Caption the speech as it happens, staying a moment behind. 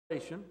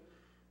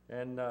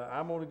And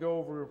I'm going to go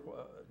over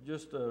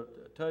just to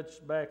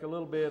touch back a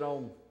little bit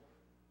on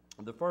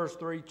the first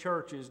three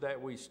churches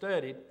that we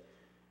studied.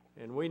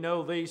 And we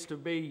know these to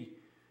be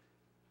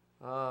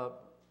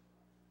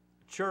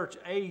church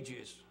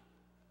ages,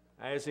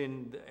 as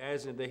in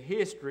the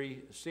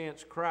history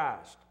since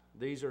Christ.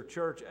 These are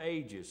church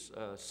ages,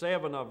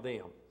 7 of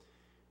them.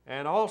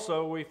 And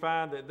also we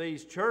find that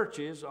these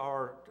churches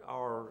are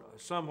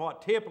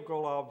somewhat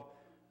typical of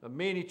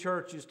many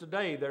churches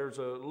today. There's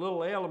a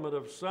little element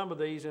of some of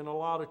these in a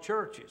lot of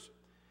churches.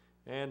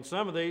 And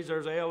some of these,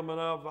 there's an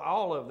element of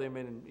all of them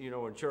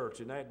in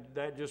church. And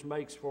that just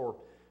makes for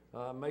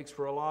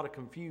a lot of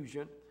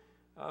confusion.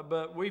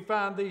 But we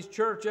find these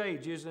church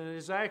ages, and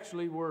it's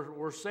actually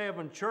were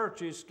 7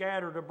 churches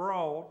scattered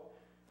abroad,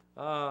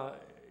 as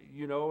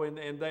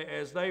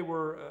they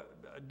were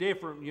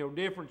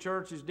different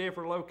churches,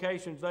 different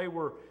locations. They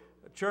were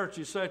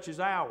churches such as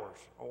ours,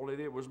 only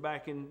it was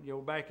back in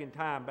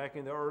time, back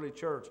in the early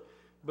church.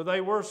 But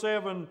they were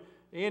 7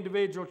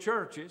 individual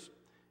churches,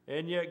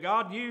 and yet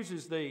God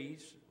uses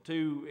these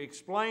to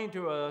explain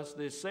to us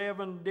the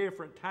 7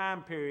 different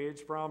time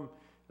periods from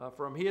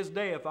His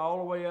death all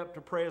the way up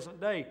to present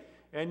day.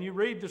 And you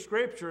read the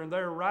Scripture, and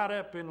they're right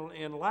up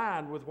in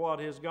line with what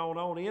has gone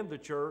on in the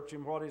church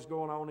and what is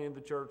going on in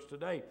the church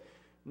today.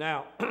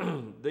 Now,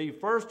 the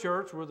first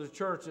church was the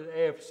church at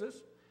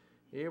Ephesus.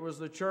 It was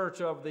the church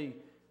of the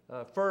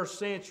first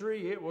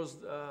century. It was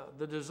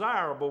the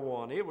desirable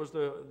one. It was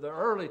the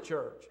early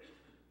church.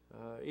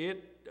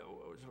 It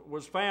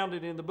was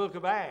founded in the book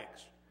of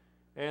Acts.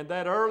 And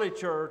that early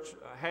church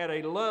had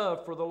a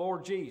love for the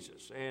Lord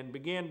Jesus and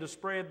began to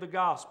spread the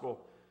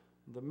gospel.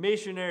 The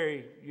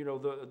missionary,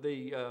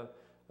 the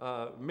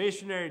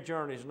missionary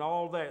journeys and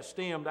all that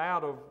stemmed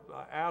out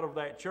of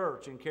that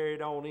church and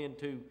carried on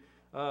into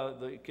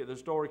the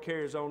story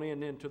carries on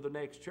into the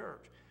next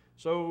church.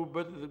 So,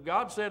 but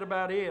God said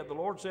about it, the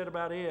Lord said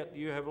about it,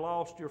 you have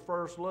lost your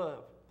first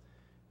love.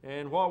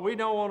 And what we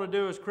don't want to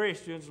do as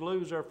Christians,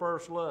 lose our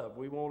first love.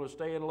 We want to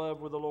stay in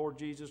love with the Lord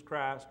Jesus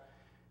Christ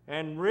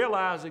and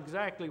realize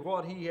exactly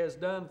what He has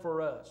done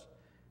for us.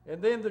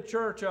 And then the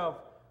church of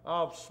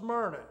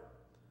Smyrna.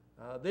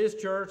 This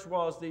church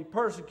was the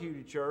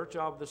persecuted church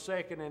of the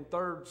 2nd and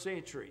 3rd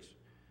centuries.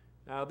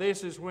 Now,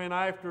 this is when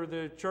after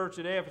the church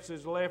at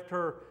Ephesus left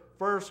her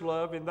first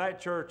love in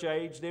that church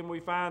age, then we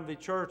find the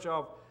church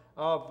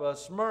of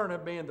Smyrna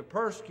being the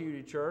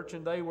persecuted church,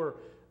 and they were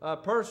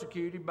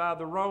persecuted by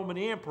the Roman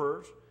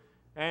emperors,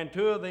 and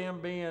 2 of them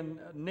being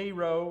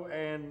Nero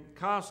and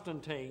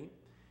Constantine,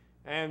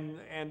 and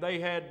they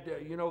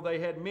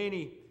had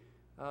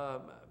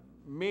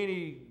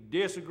many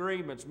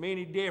disagreements,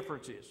 many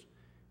differences,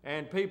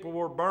 and people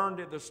were burned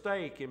at the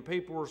stake, and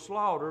people were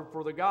slaughtered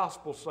for the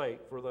gospel's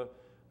sake, for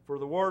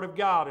the word of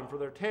God and for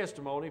their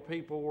testimony.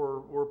 People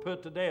were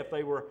put to death.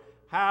 They were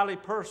highly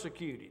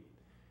persecuted.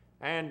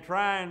 And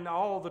trying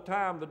all the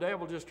time, the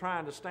devil just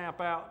trying to stamp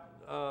out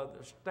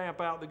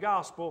the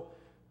gospel,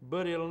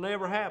 but it'll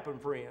never happen,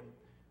 friend.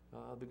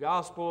 The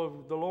gospel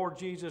of the Lord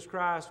Jesus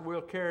Christ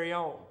will carry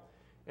on.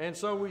 And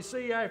so we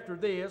see after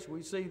this,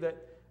 we see that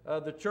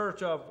the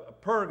church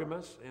of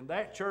Pergamos, and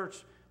that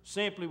church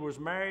simply was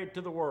married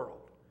to the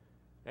world.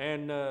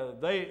 And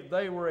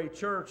they were a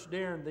church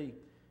during the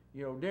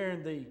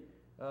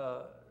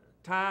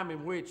time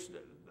in which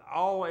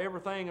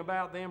everything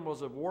about them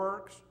was of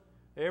works.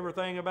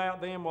 Everything about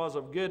them was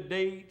of good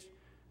deeds.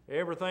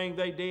 Everything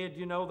they did,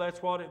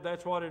 that's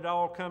what it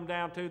all come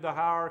down to, the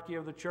hierarchy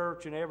of the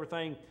church, and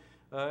everything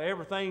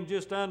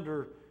just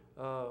under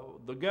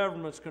the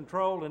government's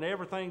control, and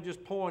everything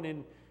just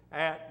pointing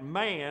at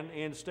man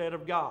instead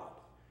of God.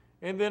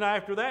 And then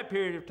after that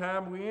period of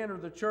time, we enter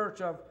the church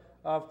of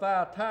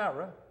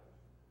Thyatira.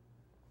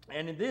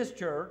 And in this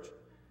church,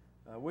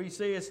 we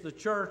see it's the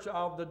church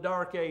of the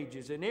Dark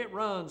Ages, and it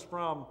runs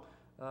from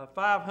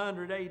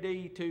 500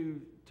 AD to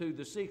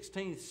the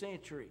 16th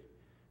century.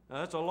 Now,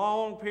 that's a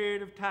long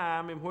period of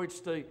time in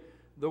which the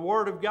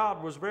Word of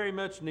God was very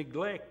much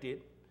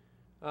neglected.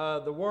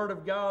 The Word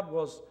of God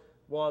was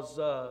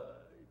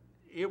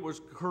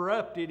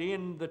corrupted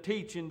in the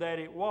teaching that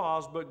it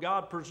was, but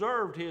God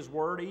preserved His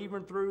Word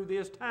even through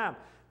this time.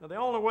 Now, the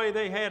only way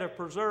they had of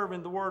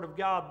preserving the Word of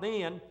God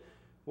then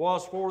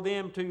was for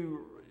them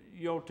to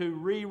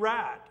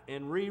rewrite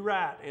and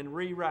rewrite and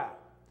rewrite.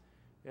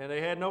 And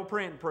they had no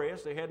printing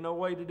press. They had no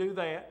way to do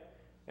that.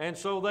 And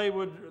so they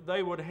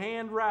would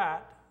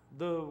handwrite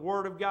the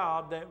Word of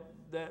God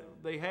that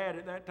they had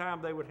at that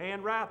time. They would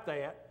handwrite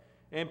that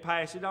and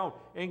pass it on.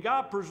 And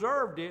God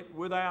preserved it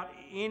without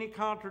any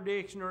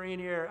contradiction or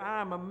any error.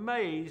 I'm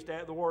amazed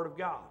at the Word of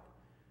God.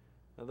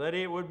 That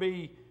it would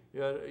be,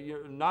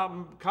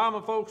 not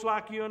common folks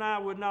like you and I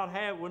would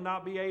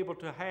not be able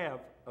to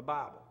have a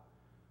Bible.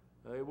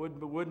 It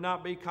would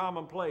not be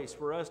commonplace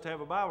for us to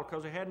have a Bible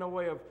because they had no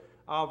way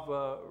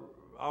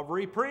of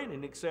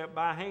reprinting except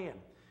by hand.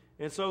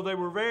 And so there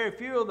were very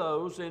few of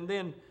those, and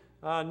then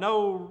of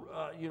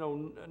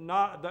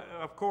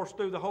course,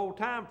 through the whole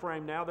time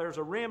frame now, there's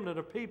a remnant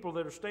of people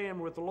that are staying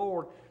with the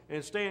Lord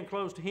and staying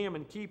close to Him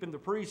and keeping the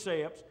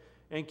precepts.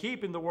 and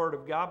keeping the Word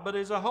of God, but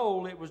as a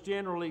whole it was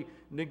generally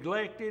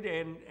neglected,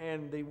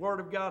 and the Word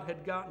of God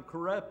had gotten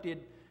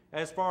corrupted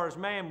as far as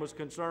man was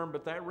concerned,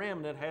 but that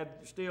remnant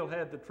still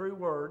had the true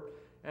Word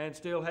and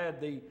still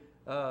had the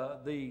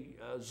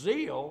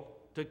zeal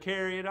to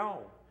carry it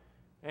on.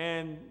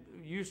 And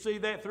you see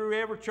that through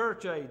every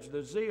church age,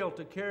 the zeal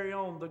to carry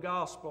on the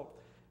gospel.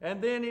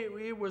 And then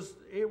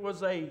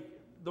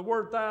the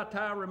word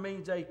Thyatira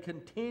means a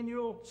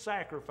continual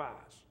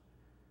sacrifice.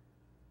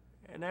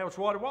 And that's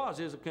what it was,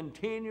 is a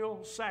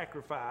continual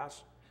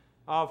sacrifice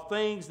of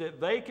things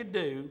that they could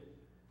do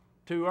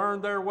to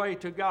earn their way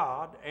to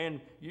God.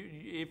 And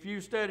if you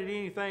studied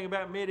anything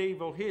about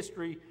medieval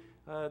history,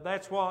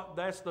 that's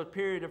the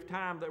period of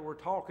time that we're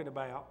talking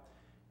about.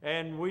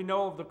 And we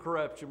know of the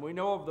corruption. We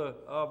know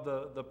of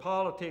the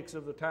politics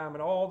of the time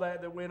and all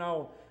that went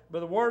on. But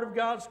the Word of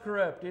God's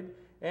corrupted,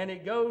 and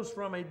it goes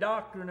from a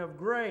doctrine of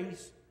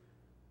grace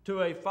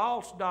to a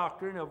false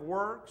doctrine of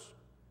works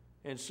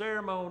and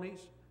ceremonies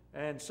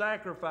and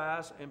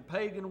sacrifice and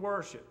pagan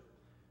worship.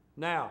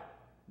 Now,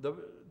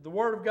 the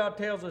Word of God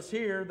tells us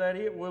here that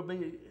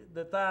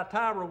the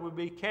Thyatira will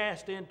be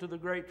cast into the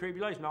great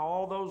tribulation. Now,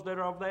 all those that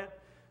are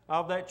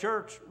of that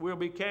church will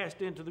be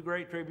cast into the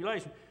great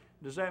tribulation.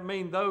 Does that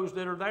mean those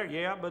that are there?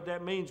 Yeah, but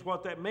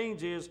what that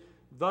means is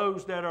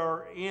those that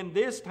are in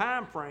this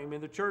time frame,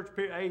 in the church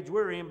age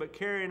we're in, but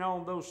carrying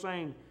on those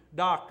same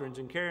doctrines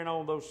and carrying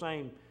on those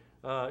same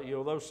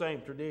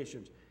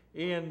traditions.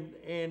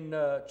 In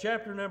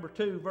chapter number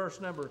 2,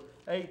 verse number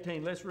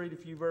 18, let's read a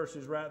few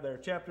verses right there.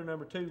 Chapter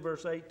number 2,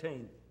 verse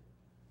 18.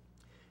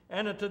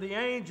 And unto the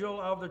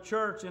angel of the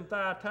church in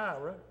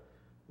Thyatira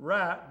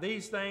write,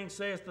 these things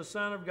saith the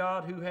Son of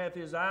God, who hath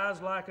his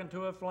eyes like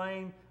unto a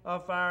flame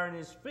of fire, and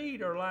his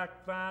feet are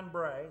like fine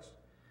brass.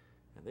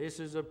 And this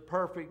is a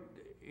perfect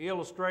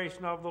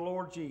illustration of the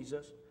Lord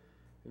Jesus,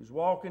 who's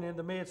walking in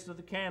the midst of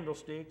the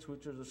candlesticks,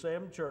 which are the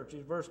 7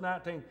 churches. Verse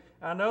 19,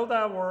 I know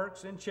thy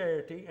works and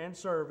charity and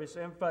service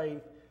and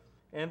faith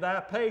and thy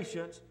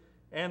patience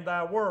and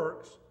thy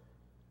works,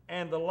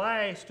 and the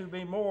last to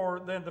be more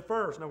than the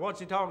first. Now what's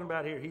he talking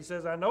about here? He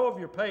says, I know of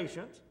your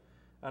patience,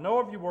 I know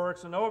of your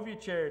works, I know of your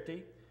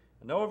charity,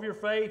 I know of your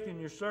faith and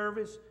your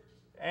service,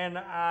 and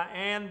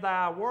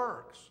thy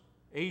works.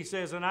 He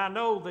says, and I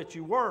know that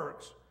your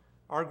works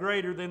are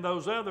greater than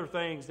those other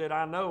things that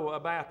I know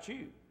about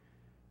you.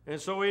 And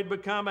so it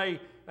become a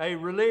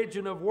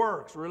religion of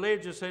works.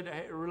 Religious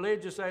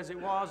as it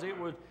was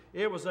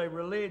a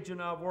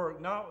religion of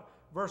work.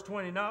 Verse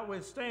 20,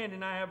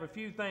 notwithstanding, I have a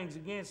few things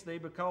against thee,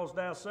 because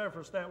thou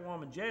sufferest that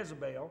woman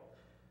Jezebel,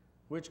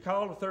 which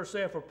calleth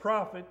herself a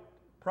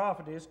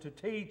prophetess, to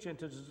teach and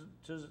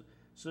to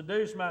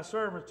seduce my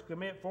servants to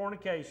commit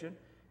fornication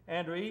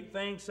and to eat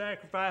things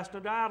sacrificed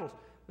unto idols.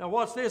 Now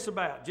what's this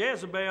about?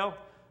 Jezebel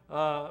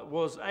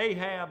was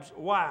Ahab's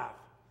wife.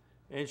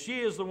 And she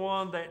is the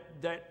one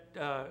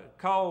that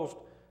caused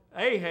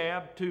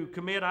Ahab to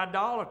commit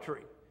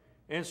idolatry.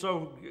 And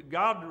so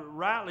God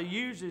rightly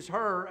uses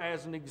her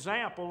as an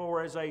example,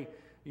 or as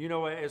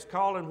as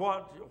calling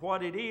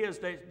what it is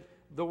that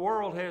the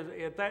world has,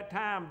 at that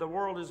time, the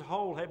world as a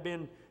whole had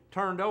been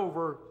turned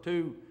over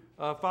to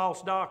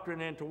false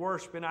doctrine and to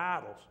worshiping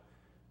idols.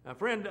 Now,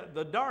 friend,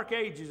 the dark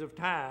ages of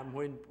time,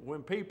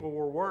 when people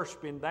were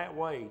worshiping that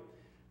way,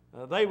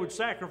 they would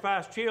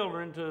sacrifice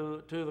children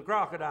to the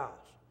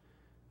crocodiles.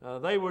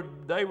 They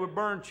would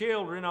burn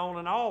children on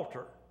an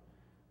altar.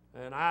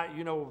 And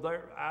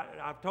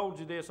I've told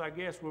you this, I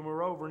guess, when we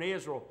were over in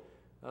Israel.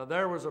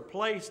 There was a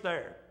place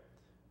there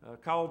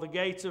called the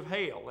Gates of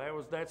Hell.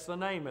 That's the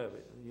name of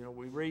it.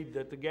 We read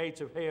that the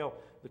gates of hell,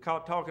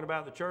 talking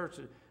about the church,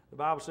 the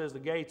Bible says the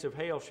gates of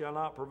hell shall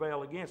not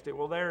prevail against it.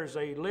 Well, there is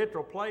a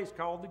literal place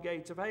called the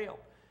Gates of Hell.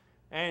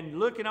 And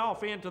looking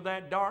off into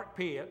that dark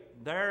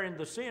pit, there in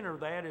the center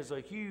of that is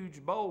a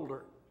huge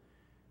boulder.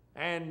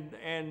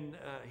 And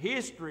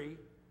history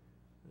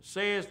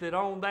says that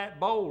on that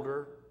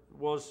boulder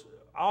was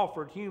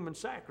offered human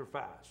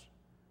sacrifice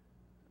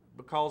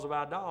because of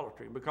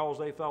idolatry, because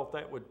they thought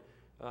that would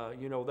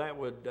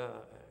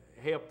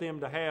help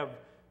them to have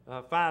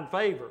find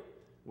favor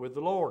with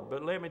the Lord.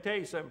 But let me tell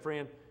you something,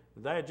 friend,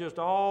 that's just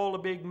all a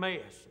big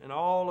mess and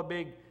all a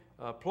big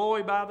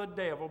ploy by the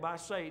devil, by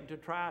Satan, to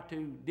try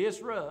to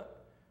disrupt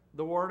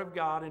the Word of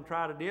God and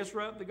try to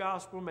disrupt the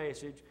gospel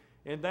message.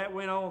 And that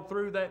went on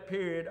through that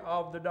period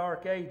of the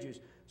dark ages.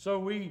 So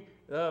we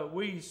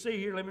see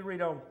here, let me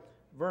read on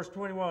verse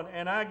 21.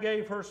 And I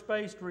gave her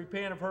space to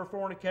repent of her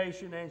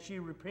fornication, and she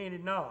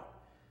repented not.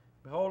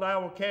 Behold, I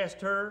will cast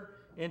her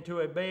into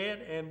a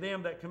bed, and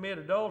them that commit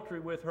adultery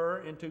with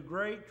her into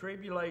great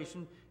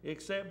tribulation,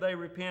 except they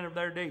repent of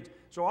their deeds.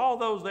 So all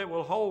those that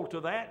will hold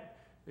to that,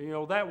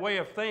 that way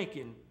of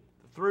thinking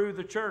through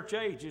the church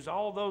ages,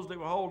 all those that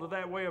will hold to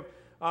that way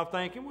of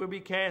thinking will be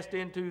cast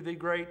into the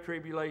great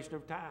tribulation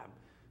of time.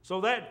 So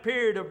that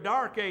period of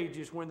dark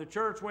ages, when the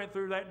church went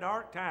through that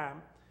dark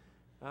time,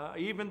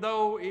 even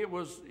though it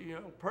was,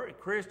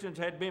 Christians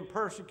had been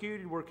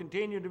persecuted, were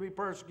continuing to be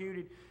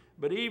persecuted,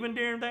 but even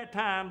during that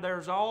time,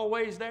 there's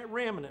always that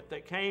remnant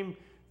that came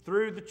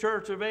through the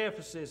church of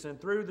Ephesus and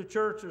through the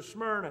church of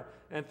Smyrna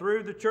and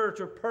through the church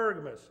of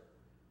Pergamos.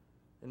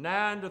 And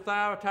now into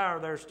Thyatira,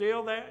 there's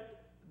still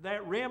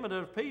that remnant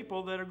of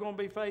people that are going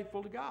to be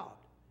faithful to God.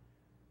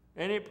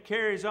 And it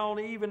carries on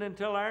even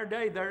until our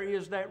day. There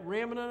is that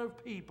remnant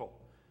of people.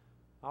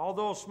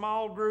 Although a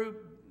small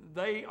group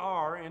they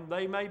are and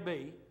they may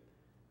be,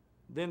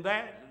 then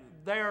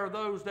there are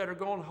those that are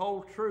going to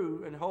hold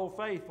true and hold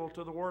faithful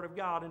to the Word of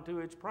God and to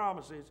its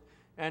promises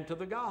and to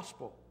the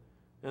gospel.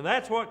 And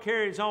that's what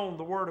carries on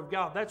the Word of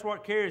God. That's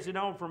what carries it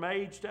on from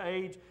age to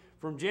age,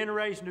 from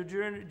generation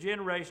to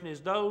generation,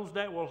 is those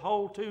that will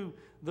hold to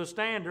the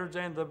standards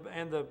and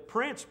the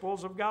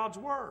principles of God's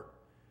Word.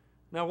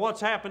 Now,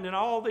 what's happened in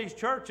all these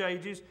church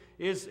ages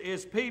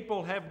is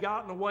people have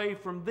gotten away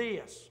from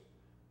this.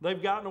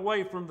 They've gotten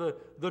away from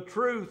the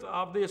truth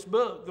of this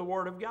book, the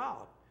Word of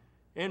God.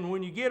 And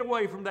when you get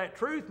away from that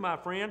truth, my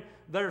friend,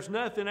 there's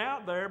nothing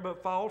out there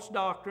but false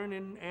doctrine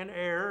and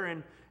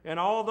error and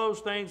all those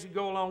things that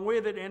go along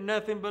with it, and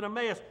nothing but a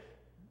mess.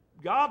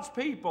 God's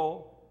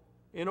people,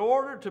 in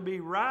order to be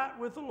right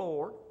with the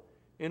Lord,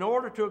 in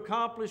order to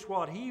accomplish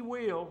what He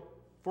will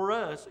for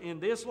us in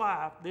this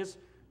life, this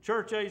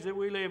church age that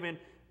we live in,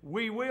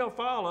 we will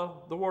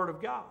follow the Word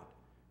of God.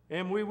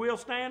 And we will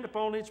stand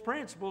upon its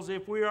principles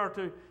if we are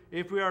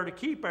to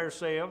keep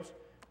ourselves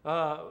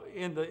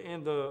in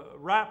the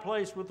right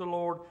place with the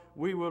Lord.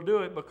 We will do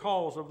it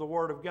because of the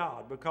Word of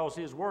God, because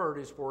His Word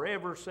is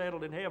forever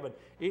settled in heaven.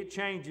 It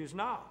changes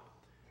not.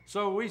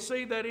 So we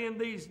see that in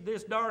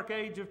this dark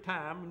age of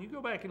time, when you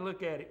go back and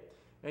look at it,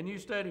 and you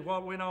study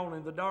what went on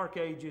in the dark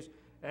ages,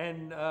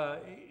 and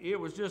it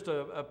was just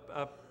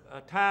a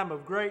time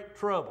of great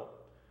trouble.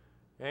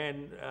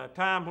 And a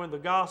time when the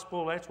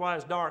gospel, that's why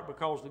it's dark,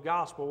 because the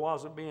gospel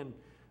wasn't being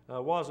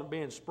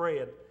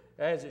spread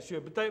as it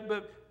should.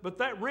 But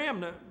that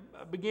remnant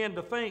began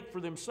to think for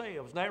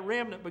themselves. That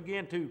remnant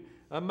began to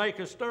make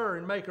a stir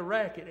and make a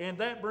racket. And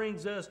that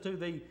brings us to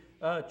the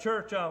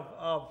church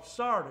of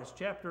Sardis,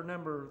 chapter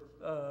number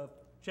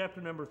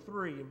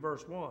 3 and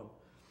verse 1.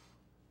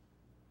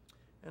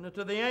 And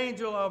unto the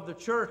angel of the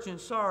church in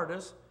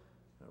Sardis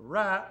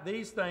write,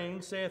 these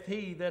things saith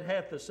he that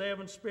hath the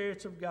 7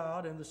 spirits of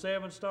God and the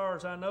 7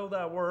 stars. I know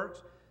thy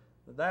works,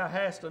 that thou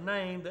hast a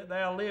name, that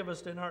thou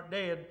livest and art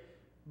dead.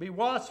 Be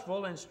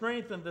watchful and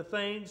strengthen the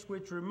things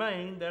which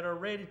remain that are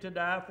ready to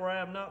die, for I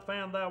have not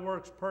found thy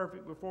works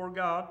perfect before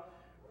God.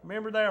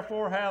 Remember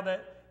therefore how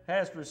that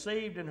hast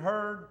received and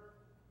heard,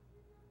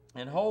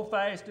 and hold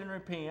fast and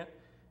repent.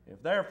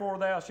 If therefore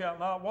thou shalt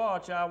not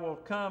watch, I will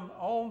come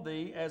on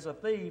thee as a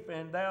thief,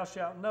 and thou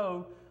shalt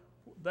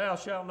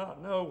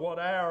not know what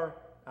hour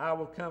I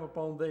will come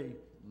upon thee.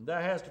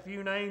 Thou hast a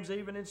few names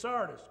even in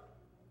Sardis,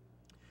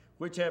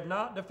 which have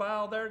not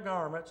defiled their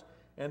garments,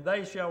 and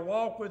they shall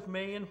walk with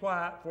me in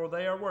white, for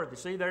they are worthy.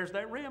 See, there's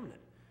that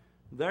remnant.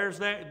 There's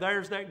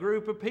that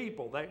group of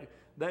people,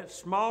 that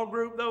small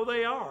group though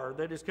they are,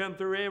 that has come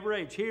through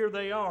every age. Here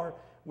they are.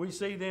 We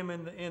see them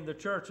in the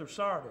church of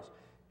Sardis.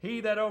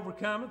 He that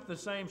overcometh, the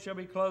same shall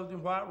be clothed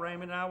in white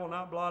raiment, and I will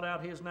not blot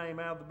out his name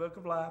out of the book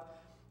of life,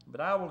 but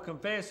I will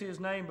confess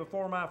his name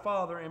before my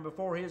Father and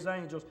before his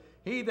angels.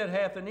 He that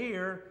hath an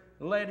ear,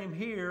 let him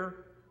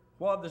hear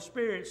what the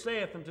Spirit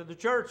saith unto the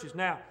churches.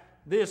 Now,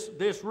 this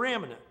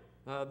remnant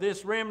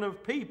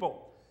of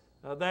people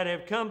that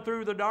have come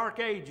through the dark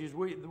ages,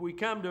 we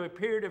come to a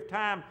period of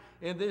time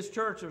in this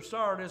church of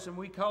Sardis, and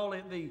we call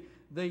it the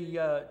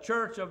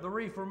church of the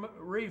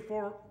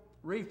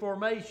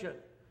Reformation.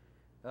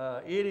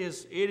 It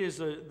is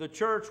the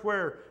church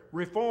where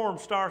reform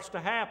starts to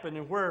happen,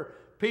 and where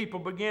people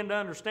begin to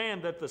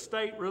understand that the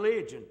state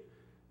religion,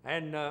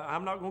 and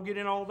I'm not going to get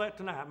into all that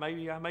tonight.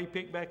 Maybe I may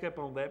pick back up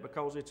on that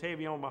because it's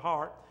heavy on my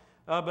heart.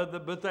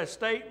 But the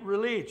state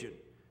religion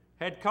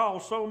had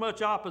caused so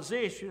much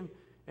opposition,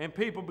 and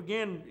people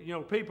begin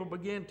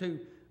to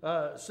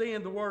see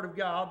in the Word of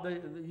God,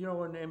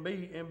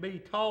 and be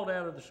taught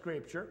out of the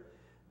Scripture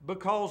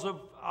because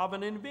of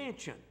an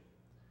invention.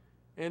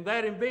 And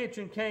that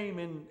invention came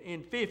in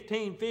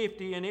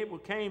 1550, and it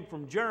came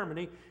from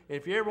Germany.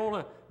 If you ever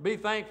want to be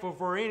thankful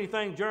for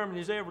anything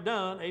Germany's ever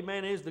done,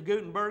 amen, is the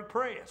Gutenberg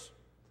press.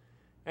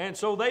 And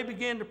so they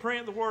began to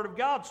print the Word of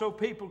God so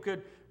people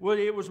could,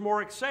 it was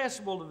more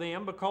accessible to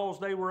them because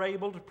they were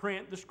able to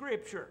print the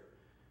Scripture.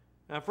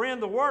 Now,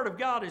 friend, the Word of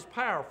God is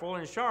powerful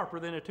and sharper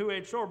than a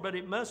two-edged sword, but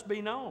it must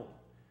be known.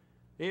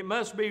 It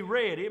must be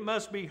read. It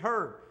must be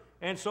heard.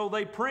 And so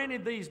they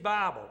printed these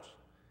Bibles.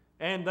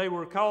 And they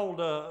were called,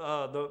 it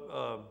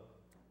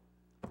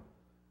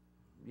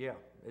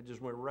just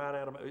went right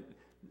out of my, it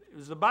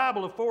was the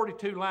Bible of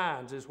 42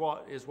 lines is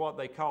what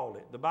they called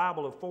it. The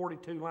Bible of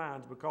 42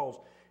 lines, because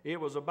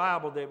it was a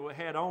Bible that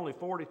had only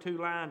 42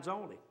 lines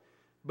on it.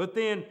 But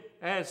then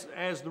as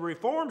the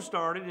Reform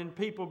started and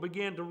people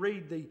began to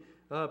read the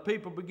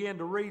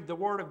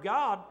Word of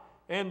God,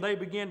 and they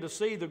began to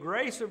see the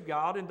grace of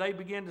God, and they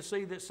began to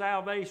see that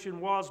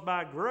salvation was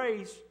by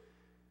grace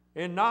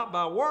and not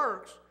by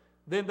works,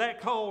 then that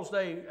caused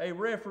a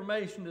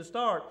reformation to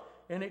start,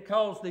 and it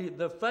caused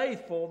the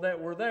faithful that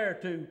were there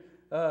to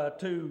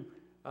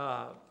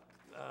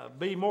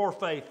be more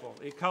faithful.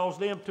 It caused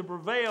them to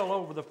prevail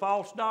over the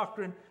false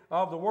doctrine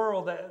of the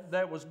world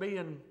that was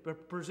being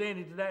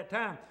presented at that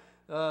time.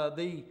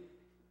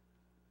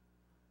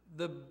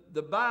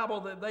 The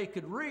Bible that they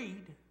could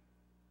read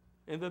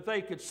and that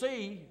they could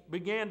see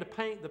began to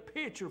paint the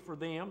picture for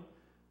them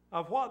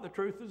of what the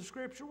truth of the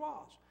Scripture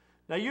was.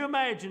 Now you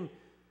imagine,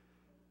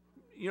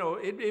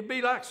 it'd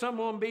be like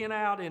someone being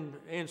out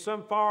in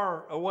some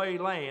far away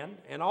land,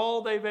 and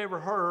all they've ever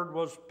heard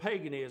was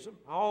paganism.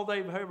 All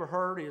they've ever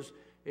heard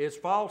is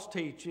false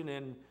teaching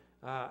and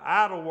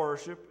idol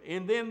worship,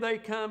 and then they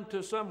come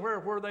to somewhere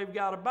where they've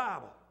got a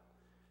Bible.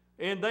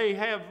 And they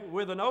have,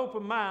 with an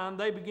open mind,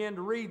 they begin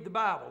to read the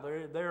Bible.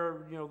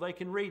 They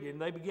can read it, and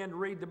they begin to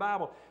read the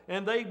Bible.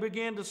 And they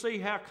begin to see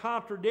how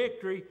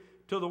contradictory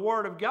to the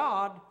Word of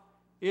God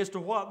is to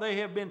what they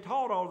have been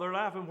taught all their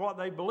life and what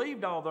they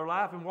believed all their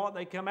life and what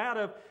they come out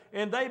of.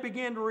 And they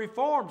begin to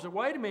reform. So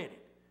wait a minute,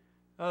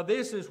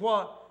 this is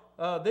what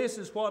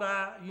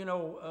I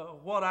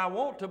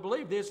want to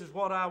believe. This is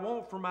what I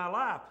want for my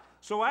life.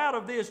 So out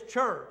of this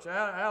church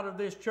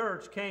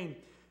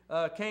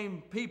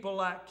came people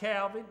like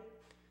Calvin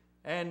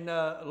and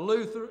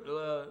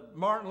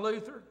Martin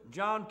Luther,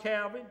 John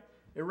Calvin,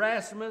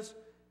 Erasmus,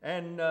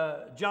 and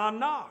John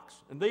Knox.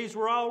 And these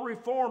were all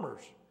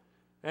reformers.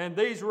 And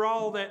these were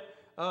all that,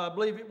 I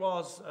believe it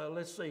was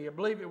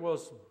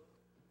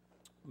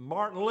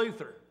Martin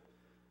Luther,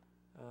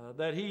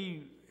 that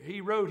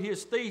he wrote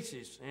his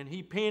thesis, and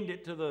he pinned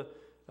it to the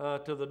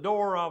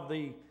door of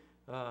the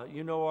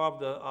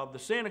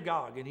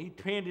synagogue, and he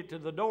pinned it to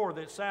the door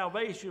that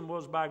salvation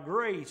was by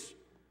grace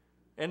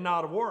and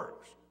not of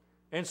works.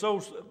 And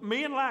so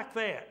men like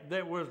that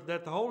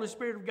the Holy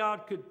Spirit of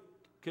God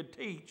could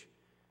teach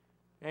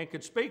and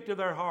could speak to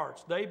their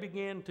hearts, they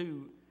began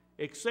to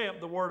accept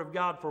the Word of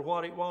God for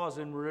what it was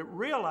and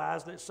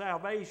realize that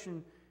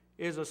salvation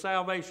is a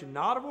salvation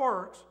not of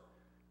works,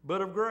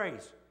 but of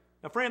grace.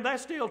 Now, friend,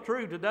 that's still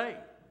true today.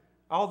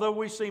 Although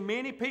we see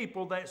many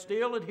people that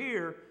still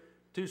adhere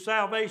to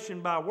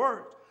salvation by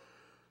works,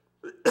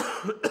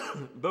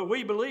 but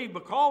we believe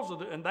because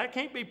of it, and that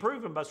can't be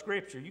proven by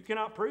Scripture. You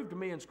cannot prove to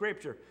me in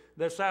Scripture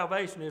that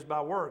salvation is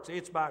by works.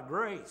 It's by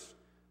grace,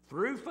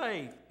 through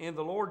faith in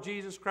the Lord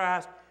Jesus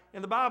Christ.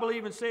 And the Bible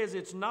even says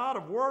it's not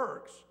of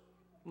works,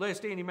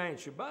 lest any man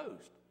should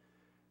boast.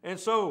 And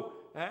so,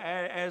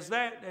 as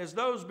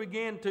those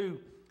begin to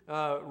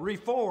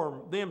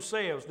reform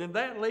themselves, then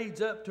that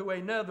leads up to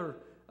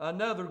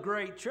another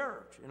great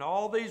church, and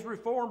all these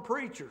Reformed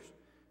preachers.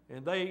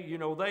 And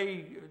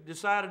they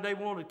decided they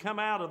wanted to come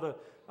out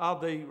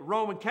of the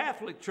Roman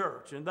Catholic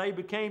Church, and they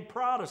became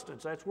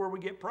Protestants. That's where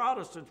we get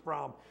Protestants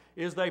from,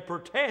 is they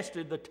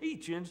protested the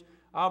teachings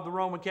of the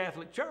Roman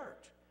Catholic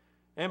Church.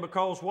 And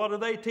because what do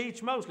they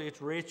teach mostly? It's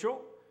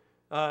ritual,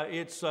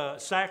 it's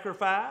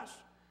sacrifice,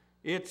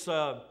 it's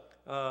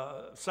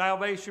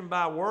salvation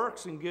by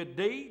works and good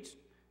deeds,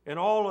 and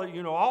all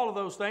of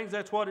those things.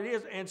 That's what it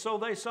is. And so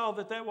they saw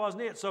that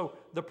wasn't it. So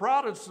the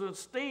Protestants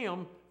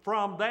stem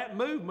from that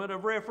movement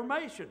of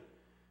Reformation.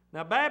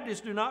 Now,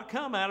 Baptists do not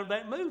come out of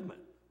that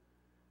movement.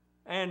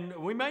 And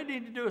we may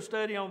need to do a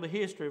study on the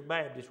history of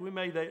Baptists. We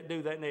may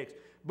do that next.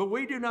 But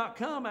we do not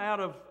come out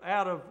of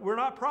we're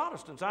not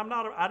Protestants.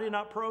 I did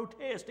not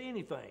protest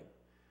anything.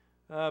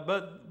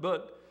 But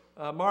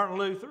Martin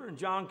Luther and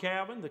John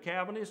Calvin, the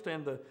Calvinists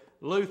and the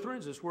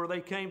Lutherans, is where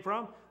they came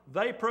from.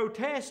 They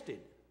protested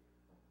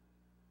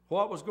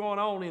what was going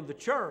on in the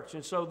church.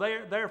 And so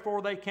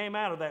therefore they came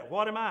out of that.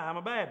 What am I? I'm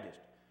a Baptist.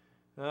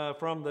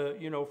 From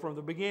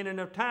the beginning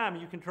of time,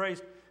 you can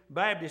trace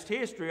Baptist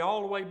history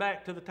all the way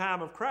back to the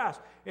time of Christ.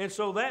 And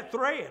so that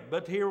thread,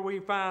 but here we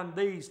find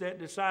these that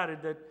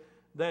decided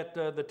that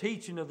the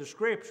teaching of the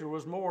Scripture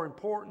was more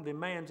important than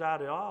man's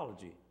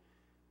ideology.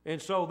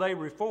 And so they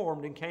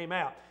reformed and came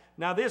out.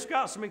 Now this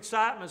got some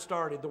excitement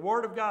started. The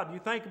Word of God, you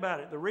think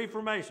about it, the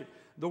Reformation,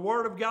 the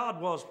Word of God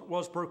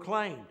was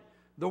proclaimed.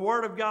 The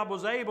Word of God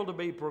was able to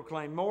be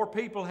proclaimed. More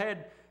people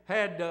had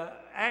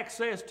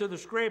access to the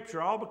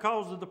Scripture, all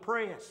because of the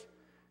press.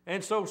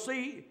 And so,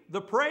 see,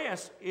 the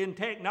press in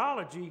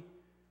technology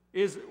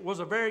was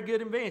a very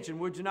good invention,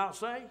 would you not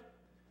say?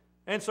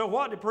 And so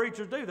what did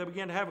preachers do? They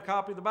began to have a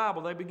copy of the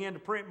Bible. They began to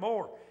print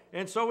more.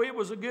 And so it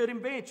was a good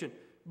invention.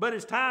 But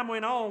as time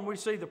went on, we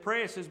see the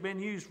press has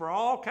been used for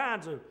all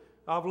kinds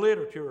of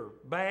literature,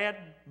 bad,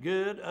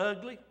 good,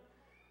 ugly.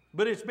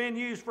 But it's been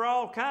used for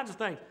all kinds of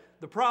things.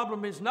 The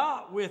problem is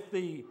not with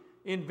the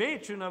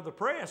invention of the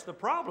press. The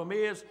problem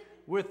is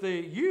with the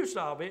use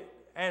of it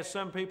as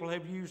some people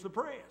have used the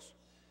press.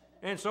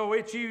 And so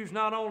it's used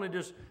not only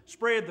to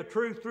spread the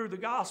truth through the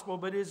gospel,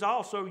 but it's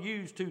also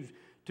used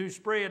to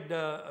spread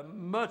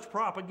much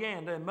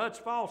propaganda and much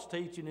false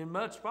teaching and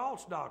much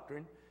false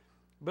doctrine.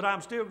 But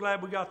I'm still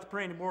glad we got the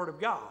printed Word of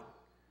God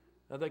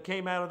that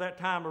came out of that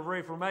time of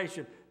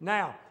Reformation.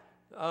 Now,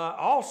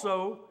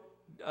 also,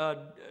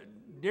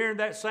 during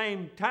that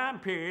same time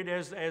period,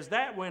 as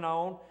that went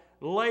on,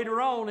 later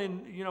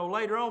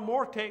on,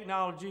 more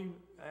technology,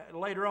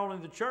 later on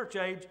in the church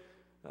age,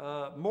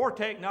 more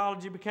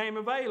technology became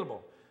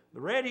available. the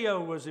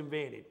radio was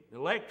invented,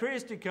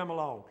 electricity come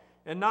along,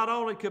 and not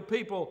only could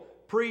people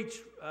preach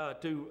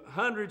to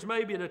hundreds,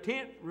 maybe at a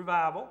tent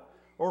revival,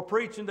 or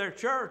preach in their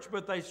church,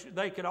 but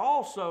they could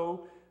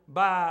also,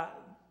 by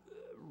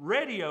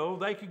radio,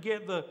 they could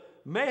get the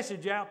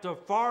message out to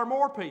far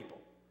more people.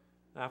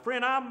 Now,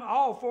 friend, I'm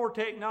all for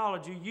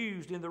technology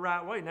used in the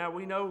right way. Now,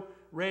 we know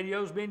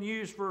radio's been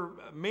used for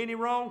many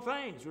wrong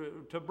things,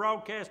 to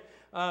broadcast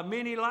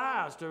many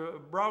lies,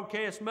 to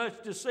broadcast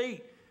much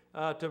deceit,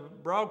 to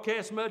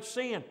broadcast much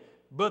sin.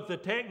 But the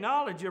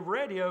technology of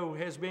radio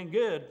has been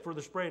good for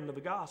the spreading of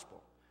the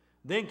gospel.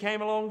 Then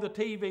came along the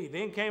TV,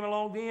 then came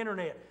along the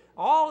internet.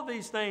 All of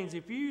these things,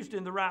 if used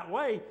in the right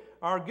way,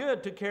 are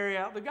good to carry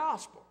out the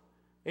gospel.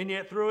 And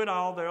yet through it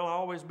all, there'll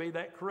always be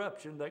that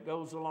corruption that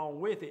goes along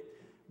with it.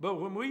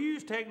 But when we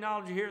use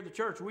technology here at the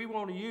church, we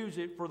want to use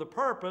it for the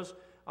purpose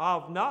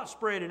of not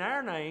spreading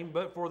our name,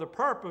 but for the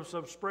purpose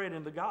of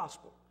spreading the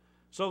gospel.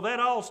 So that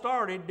all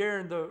started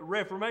during the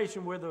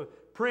Reformation with the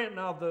printing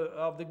of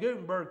the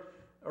Gutenberg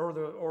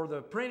or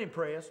the printing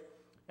press.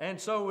 And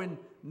so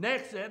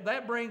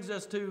that brings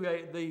us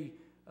to the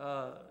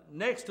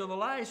next to the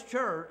last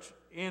church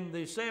in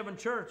the 7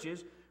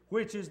 churches,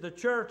 which is the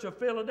church of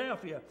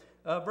Philadelphia.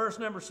 Verse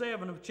number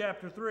 7 of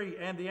chapter 3.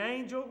 And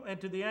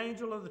to the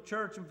angel of the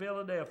church in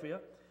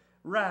Philadelphia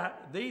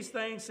write, These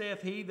things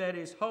saith he that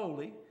is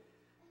holy,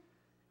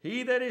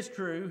 he that is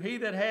true, he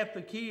that hath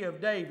the key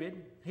of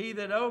David, he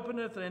that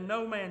openeth and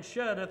no man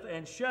shutteth,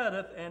 and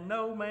shutteth and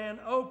no man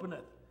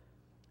openeth.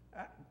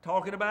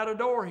 Talking about a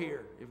door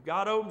here. If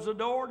God opens a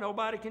door,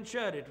 nobody can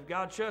shut it. If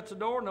God shuts a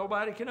door,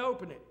 nobody can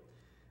open it.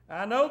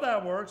 I know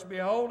thy works.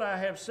 Behold, I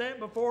have set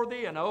before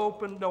thee an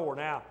open door.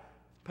 Now,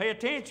 pay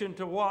attention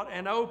to what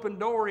an open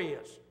door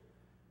is.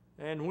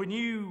 And when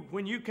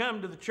you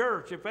come to the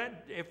church,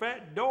 if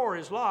that door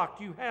is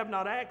locked, you have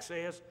not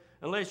access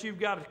unless you've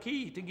got a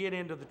key to get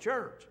into the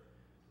church.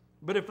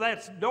 But if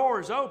that door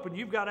is open,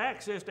 you've got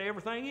access to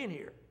everything in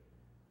here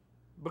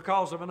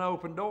because of an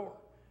open door.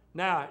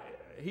 Now,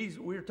 he's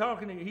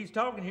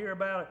talking here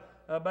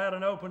about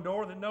an open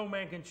door that no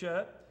man can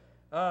shut,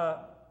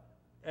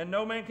 and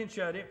no man can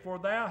shut it. For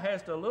thou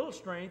hast a little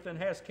strength, and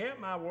hast kept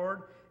my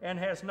word, and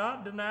hast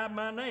not denied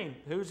my name.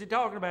 Who's he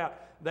talking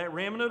about? That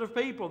remnant of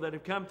people that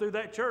have come through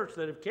that church,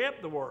 that have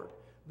kept the word,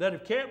 that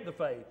have kept the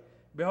faith.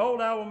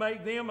 Behold, I will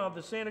make them of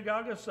the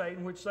synagogue of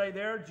Satan, which say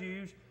they are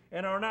Jews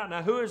and are not.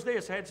 Now, who is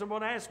this? I had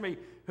someone ask me,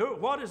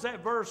 what does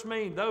that verse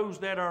mean? Those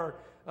that are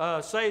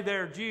say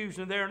they're Jews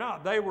and they're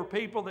not. They were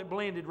people that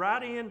blended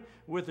right in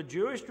with the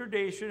Jewish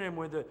tradition and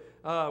with the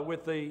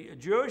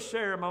Jewish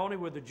ceremony,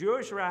 with the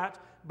Jewish rites,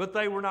 but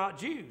they were not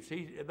Jews.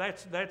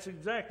 That's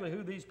exactly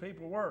who these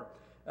people were.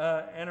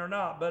 And are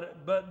not,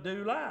 but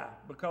do lie,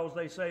 because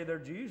they say they're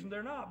Jews and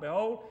they're not.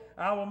 Behold,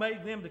 I will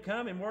make them to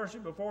come and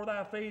worship before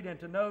thy feet, and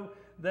to know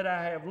that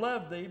I have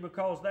loved thee,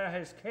 because thou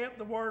hast kept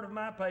the word of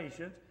my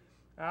patience.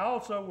 I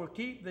also will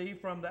keep thee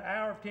from the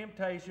hour of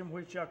temptation,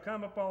 which shall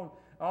come upon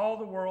all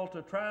the world,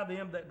 to try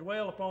them that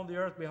dwell upon the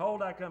earth.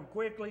 Behold, I come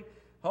quickly.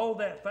 Hold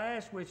that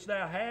fast which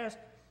thou hast,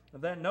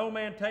 that no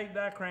man take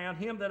thy crown.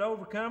 Him that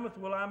overcometh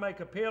will I make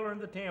a pillar in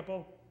the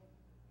temple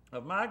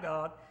of my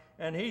God,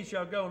 and he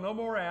shall go no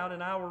more out.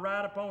 And I will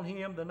write upon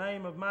him the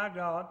name of my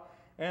God,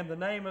 and the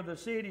name of the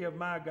city of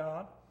my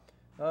God,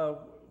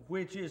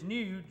 which is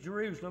New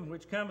Jerusalem,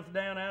 which cometh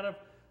down out of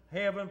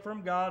heaven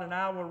from God. And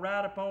I will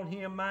write upon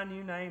him my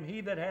new name.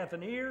 He that hath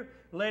an ear,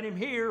 let him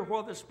hear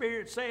what the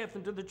Spirit saith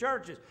unto the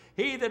churches.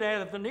 He that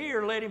hath an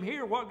ear, let him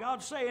hear what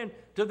God's saying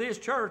to this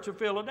church of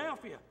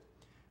Philadelphia.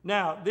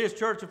 Now, this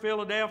church of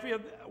Philadelphia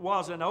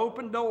was an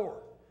open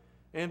door,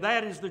 and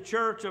that is the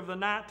church of the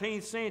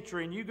 19th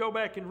century. And you go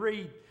back and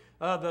read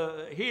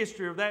the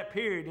history of that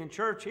period, in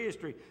church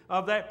history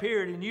of that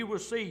period, and you will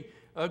see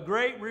a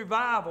great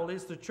revival.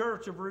 It's the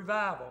church of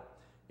revival.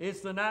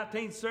 It's the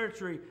 19th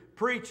century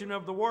preaching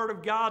of the Word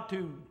of God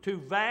to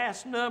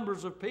vast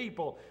numbers of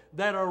people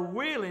that are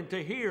willing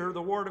to hear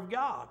the Word of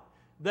God,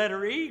 that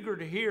are eager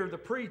to hear the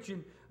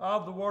preaching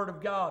of the Word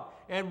of God.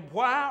 And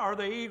why are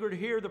they eager to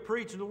hear the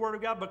preaching of the Word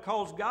of God?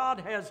 Because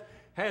God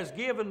has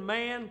given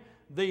man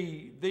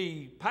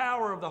the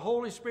power of the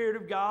Holy Spirit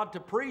of God to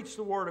preach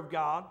the Word of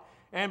God.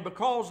 And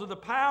because of the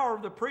power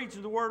of the preaching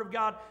of the Word of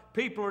God,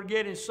 people are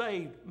getting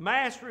saved.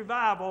 Mass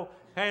revival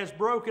has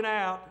broken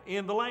out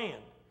in the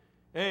land.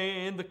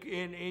 As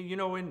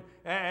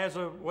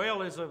the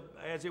world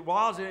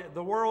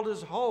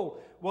as a whole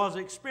was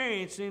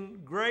experiencing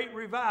great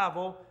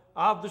revival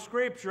of the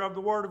Scripture, of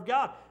the Word of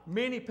God.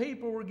 Many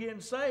people were getting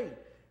saved.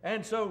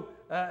 And so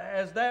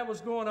as that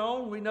was going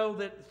on, we know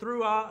that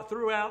throughout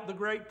the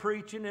great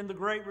preaching and the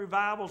great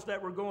revivals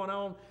that were going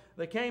on,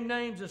 there came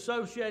names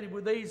associated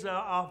with these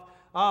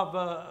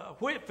of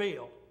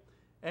Whitefield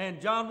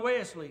and John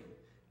Wesley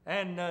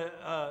and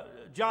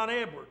John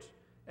Edwards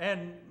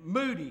and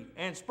Moody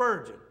and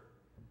Spurgeon.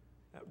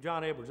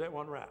 John Edwards, that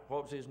wasn't right.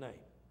 What was his name?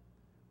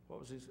 What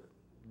was his?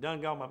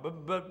 Done gone.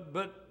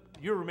 But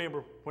you'll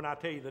remember when I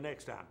tell you the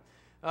next time.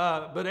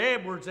 But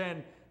Edwards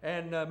and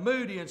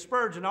Moody and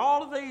Spurgeon,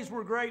 all of these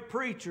were great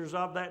preachers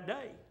of that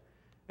day.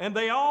 And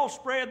they all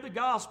spread the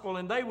gospel,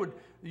 and they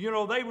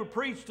would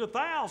preach to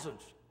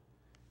thousands.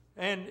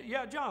 And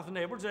yeah, Jonathan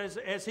Edwards,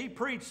 as he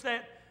preached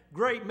that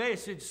great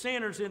message,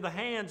 Sinners in the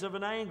Hands of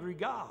an Angry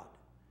God.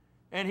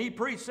 And he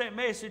preached that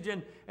message,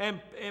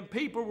 and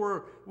people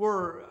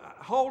were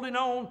holding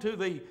on to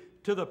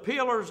the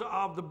pillars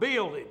of the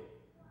building,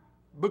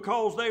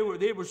 because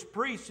it was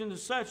preached in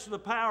such the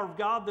power of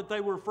God that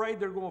they were afraid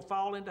they were going to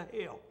fall into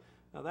hell.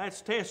 Now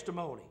that's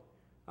testimony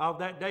of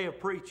that day of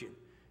preaching.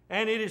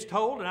 And it is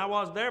told, and I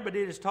wasn't there, but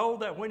it is told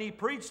that when he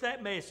preached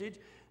that message,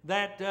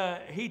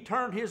 that he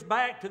turned his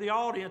back to the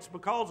audience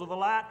because of the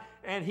light,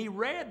 and he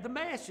read the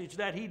message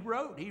that he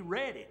wrote. He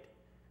read it.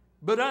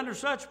 But under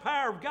such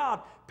power of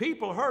God,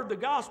 people heard the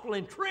gospel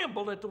and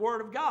trembled at the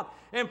word of God.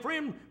 And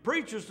friend,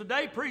 preachers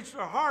today preach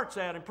their hearts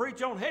out and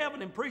preach on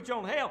heaven and preach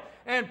on hell,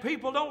 and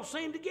people don't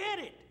seem to get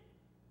it.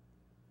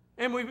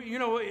 And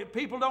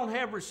people don't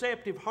have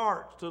receptive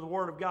hearts to the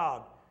word of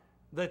God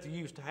that they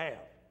used to have.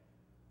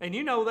 And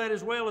you know that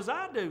as well as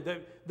I do,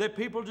 that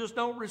people just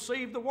don't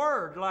receive the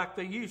word like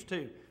they used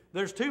to.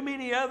 There's too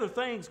many other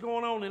things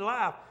going on in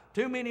life,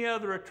 too many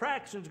other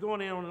attractions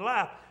going on in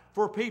life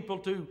for people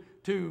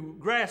to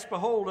grasp a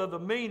hold of the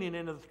meaning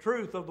and of the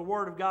truth of the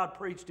Word of God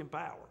preached in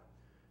power.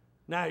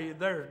 Now,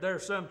 there are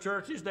some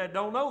churches that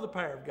don't know the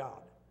power of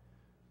God.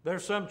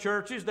 There's some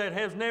churches that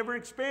has never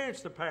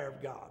experienced the power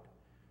of God,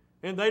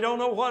 and they don't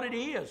know what it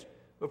is.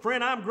 But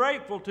friend, I'm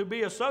grateful to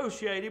be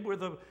associated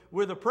with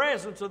the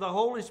presence of the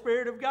Holy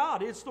Spirit of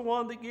God. It's the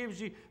one that gives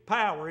you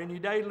power in your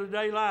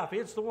day-to-day life.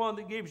 It's the one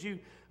that gives you,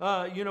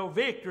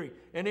 victory.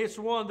 And it's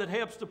the one that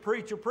helps the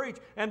preacher preach.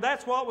 And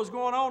that's what was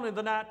going on in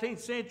the 19th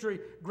century.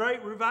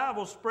 Great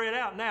revival spread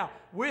out. Now,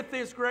 with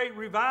this great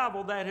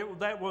revival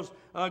that was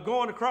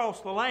going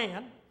across the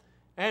land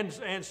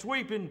and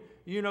sweeping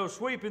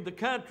the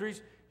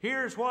countries,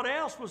 here's what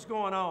else was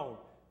going on.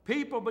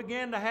 People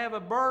began to have a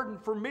burden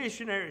for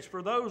missionaries,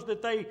 for those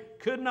that they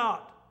could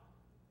not,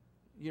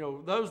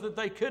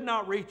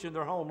 reach in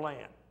their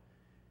homeland.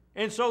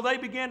 And so they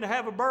began to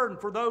have a burden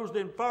for those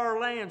in far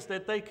lands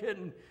that they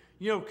could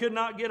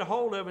not get a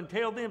hold of and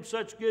tell them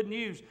such good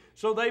news.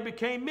 So they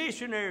became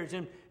missionaries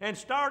and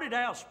started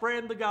out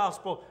spreading the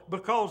gospel,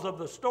 because of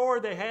the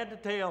story they had to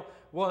tell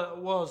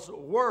was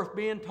worth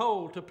being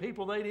told to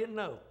people they didn't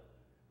know.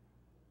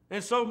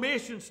 And so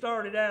mission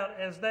started out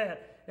as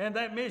that. And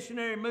that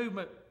missionary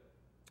movement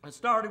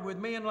started with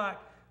men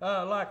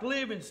like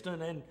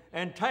Livingston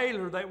and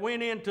Taylor, that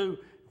went into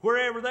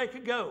wherever they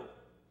could go.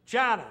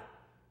 China,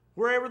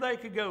 wherever they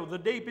could go. The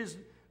deepest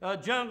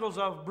jungles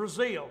of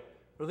Brazil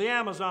or the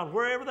Amazon,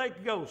 wherever they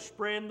could go,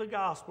 spreading the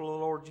gospel of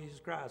the Lord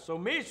Jesus Christ. So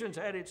missions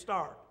had its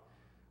start,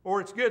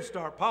 or its good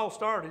start. Paul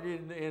started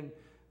in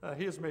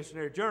his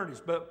missionary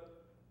journeys, but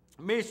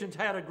missions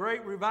had a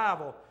great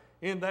revival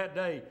in that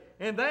day.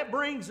 And that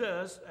brings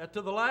us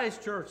to the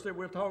last church that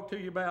we'll talk to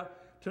you about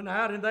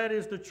tonight, and that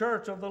is the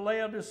church of the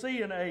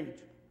Laodicean age.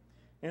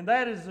 And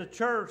that is the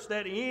church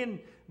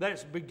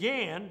that's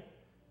began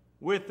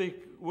with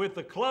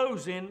the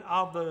closing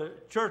of the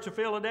Church of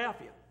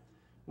Philadelphia.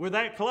 With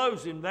that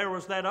closing, there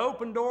was that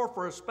open door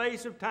for a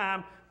space of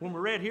time. When we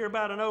read here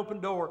about an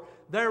open door,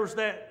 there was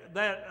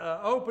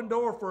that open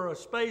door for a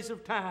space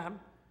of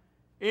time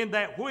in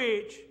that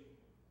which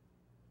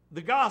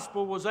the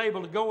gospel was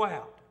able to go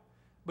out.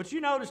 But you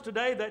notice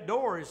today that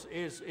door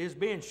is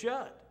being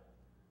shut.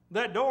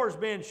 That door is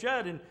being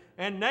shut,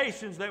 and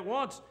nations that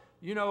once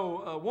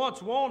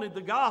wanted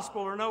the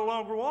gospel are no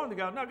longer wanting the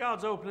gospel. Now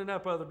God's opening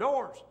up other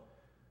doors.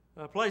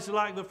 Places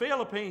like the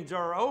Philippines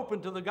are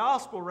open to the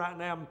gospel right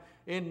now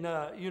in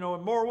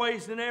more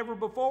ways than ever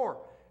before.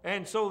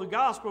 And so the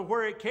gospel,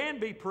 where it can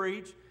be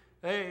preached,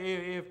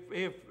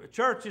 if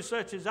churches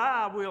such as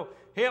I will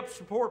help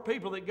support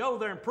people that go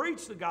there and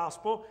preach the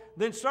gospel,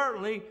 then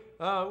certainly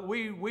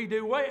we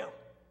do well.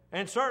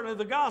 And certainly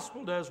the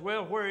gospel does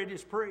well where it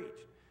is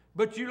preached.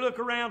 But you look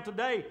around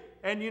today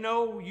and you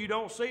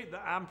don't see,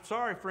 I'm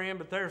sorry friend,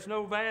 but there's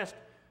no vast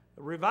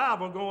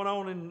revival going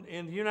on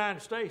in the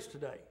United States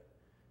today.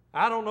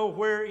 I don't know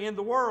where in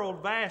the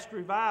world vast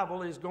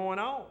revival is going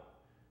on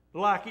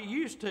like it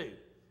used to.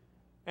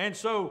 And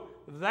so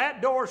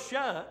that door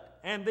shut,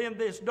 and then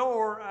this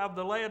door of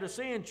the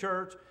Laodicean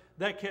church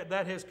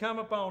that has come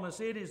upon us,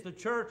 it is the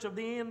church of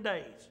the end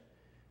days.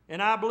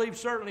 And I believe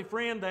certainly,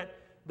 friend,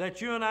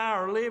 that you and I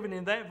are living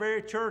in that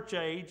very church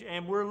age,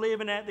 and we're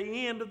living at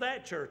the end of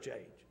that church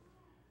age.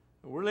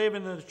 We're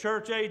living in the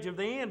church age of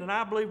the end, and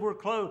I believe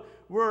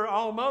we're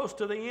almost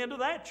to the end of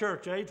that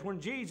church age when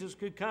Jesus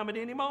could come at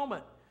any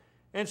moment.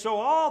 And so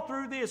all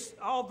through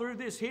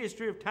this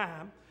history of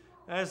time,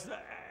 as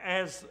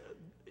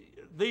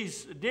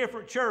these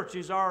different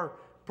churches are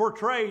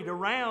portrayed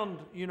around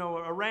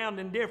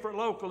in different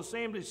local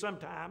assemblies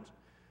sometimes,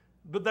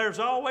 but there's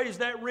always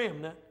that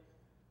remnant,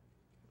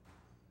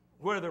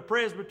 whether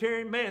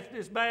Presbyterian,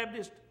 Methodist,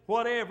 Baptist,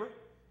 whatever,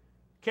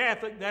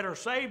 Catholic, that are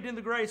saved in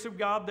the grace of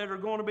God, that are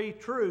going to be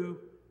true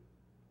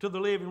to the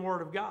living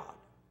Word of God.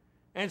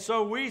 And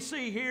so we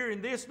see here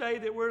in this day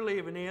that we're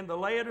living in, the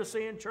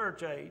Laodicean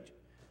church age,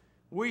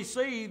 we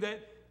see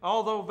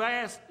although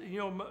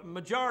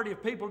majority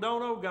of people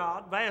don't know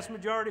God, vast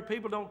majority of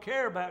people don't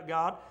care about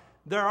God,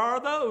 there are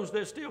those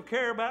that still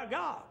care about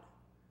God.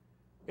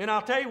 And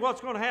I'll tell you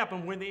what's going to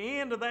happen when the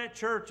end of that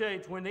church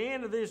age, when the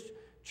end of this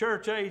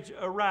church age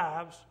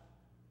arrives,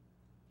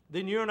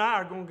 then you and I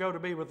are going to go to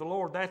be with the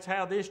Lord. That's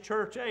how this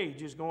church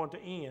age is going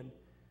to end,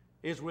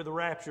 is with the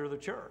rapture of the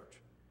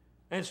church.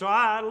 And so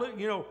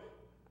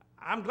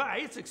I'm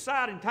glad. It's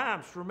exciting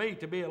times for me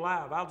to be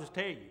alive, I'll just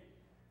tell you.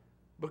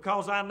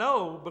 Because I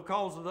know,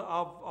 because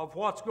of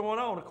what's going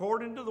on,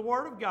 according to the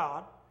Word of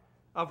God,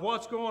 of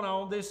what's going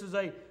on, this is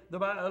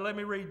let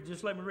me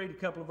read a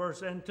couple of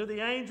verses. And to the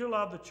angel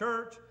of the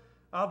church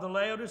of the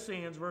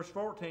Laodiceans, verse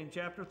 14,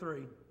 chapter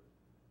 3,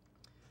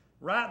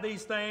 write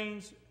these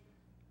things,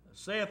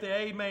 saith the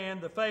Amen,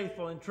 the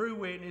faithful and true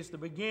witness, the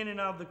beginning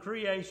of the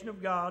creation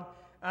of God.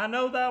 I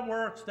know thy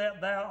works,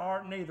 that thou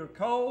art neither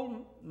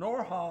cold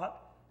nor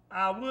hot.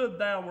 I would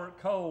thou wert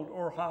cold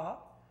or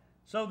hot.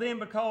 So then,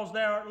 because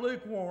thou art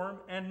lukewarm,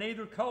 and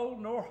neither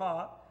cold nor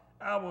hot,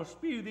 I will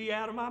spew thee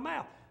out of my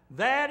mouth.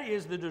 That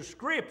is the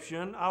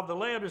description of the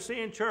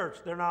Laodicean church.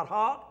 They're not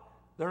hot,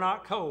 they're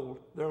not cold,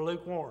 they're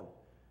lukewarm.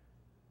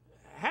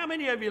 How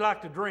many of you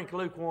like to drink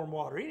lukewarm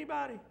water?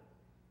 Anybody?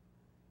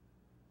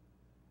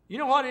 You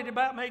know what it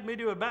about make me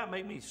do? About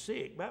make me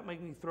sick, about make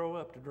me throw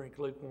up to drink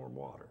lukewarm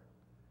water.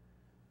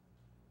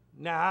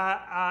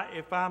 Now,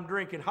 if I'm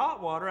drinking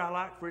hot water, I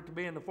like for it to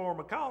be in the form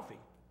of coffee.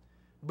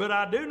 But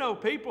I do know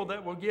people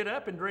that will get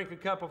up and drink a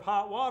cup of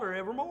hot water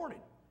every morning.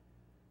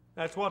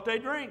 That's what they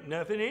drink.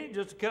 Nothing in it,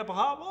 just a cup of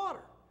hot water.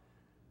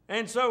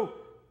 And so,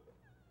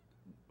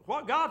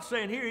 what God's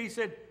saying here, He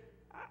said,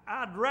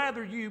 I'd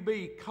rather you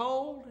be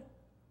cold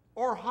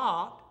or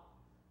hot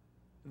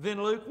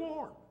than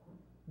lukewarm.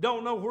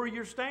 Don't know where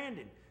you're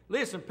standing.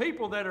 Listen,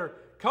 people that are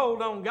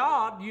cold on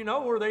God, you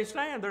know where they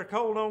stand. They're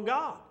cold on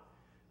God.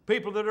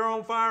 People that are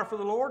on fire for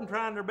the Lord and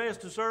trying their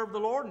best to serve the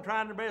Lord and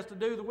trying their best to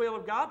do the will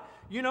of God,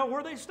 you know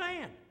where they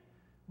stand.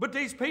 But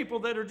these people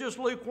that are just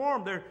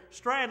lukewarm, they're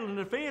straddling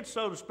the fence,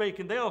 so to speak,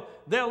 and they'll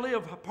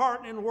live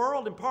part in the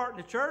world and part in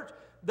the church.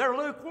 They're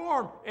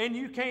lukewarm, and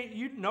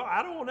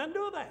I don't want nothing to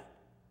do with that.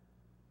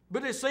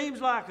 But it seems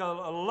like a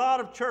lot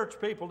of church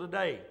people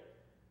today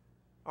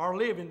are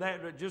living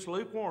that just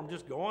lukewarm,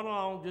 just going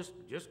along,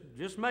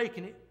 just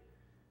making it.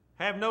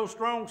 Have no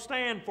strong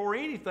stand for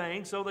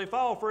anything, so they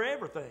fall for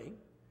everything.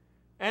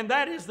 And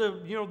that is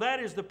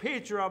the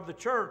picture of the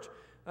church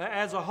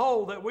as a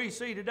whole that we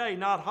see today.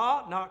 Not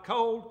hot, not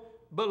cold,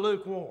 but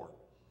lukewarm.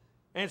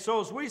 And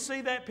so as we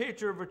see that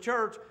picture of a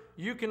church,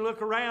 you can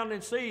look around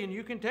and see, and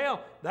you can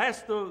tell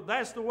that's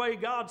the way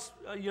God's,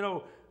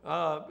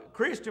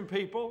 Christian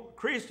people,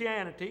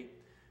 Christianity,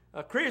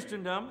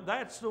 Christendom,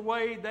 that's the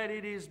way that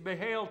it is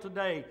beheld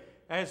today,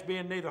 as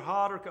being neither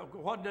hot or cold.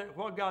 What did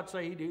God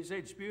say He did? He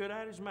said, spew it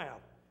out of His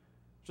mouth.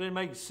 So He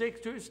made it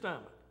sick to His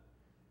stomach.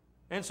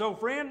 And so,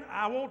 friend,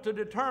 I want to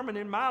determine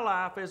in my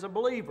life as a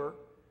believer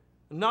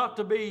not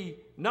to be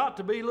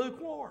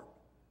lukewarm.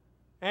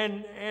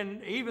 And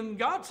even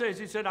God says,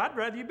 He said, I'd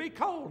rather you be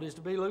cold as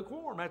to be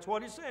lukewarm. That's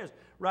what He says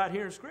right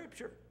here in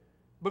Scripture.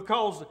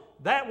 Because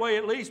that way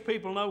at least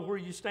people know where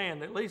you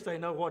stand. At least they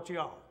know what you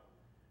are.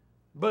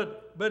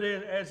 But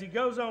as he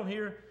goes on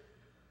here,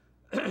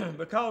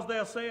 because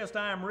thou sayest,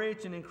 I am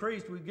rich and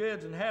increased with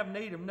goods and have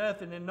need of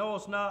nothing, and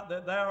knowest not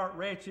that thou art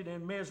wretched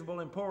and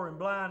miserable and poor and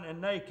blind and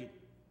naked.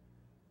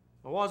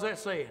 Well, what is that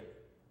saying?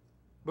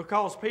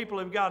 Because people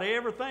have got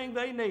everything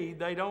they need,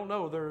 they don't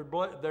know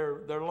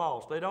they're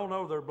lost. They don't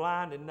know they're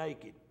blind and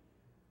naked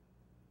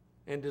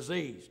and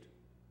diseased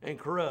and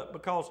corrupt,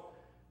 because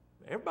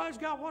everybody's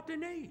got what they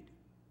need.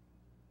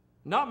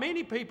 Not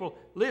many people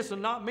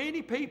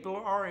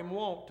are in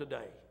want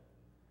today.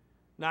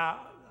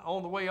 Now,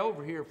 on the way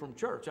over here from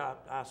church,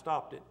 I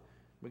stopped at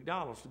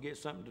McDonald's to get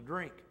something to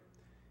drink.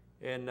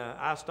 And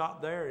I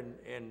stopped there,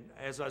 and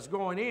as I was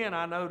going in,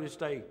 I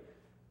noticed a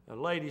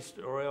lady,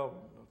 or a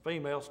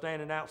female,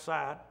 standing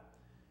outside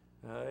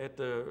at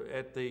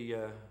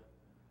the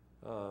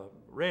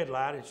red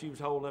light, and she was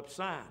holding up a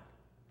sign.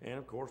 And,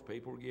 of course,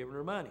 people were giving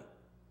her money.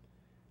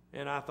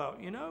 And I thought,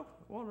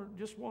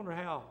 just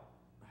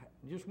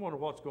wonder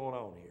what's going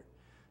on here.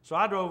 So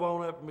I drove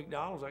on up to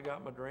McDonald's. I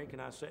got my drink,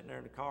 and I was sitting there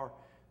in the car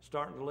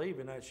starting to leave,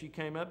 and she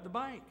came up the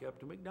bank, up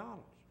to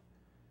McDonald's.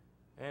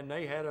 And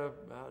they had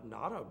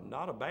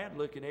not a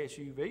bad-looking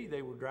SUV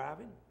they were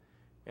driving.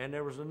 And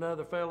there was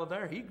another fella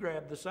there. He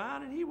grabbed the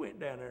sign, and he went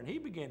down there, and he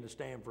began to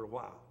stand for a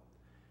while.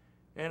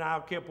 And I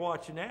kept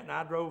watching that, and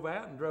I drove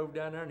out and drove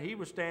down there, and he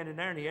was standing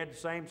there, and he had the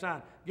same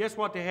sign. Guess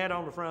what they had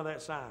on the front of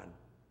that sign?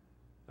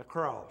 A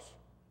cross.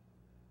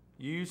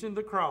 Using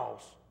the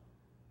cross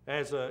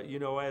as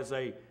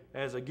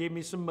a give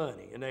me some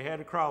money. And they had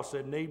a cross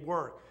that said need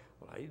work.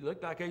 Well, he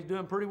looked like he's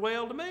doing pretty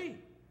well to me.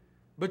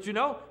 But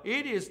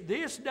it is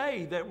this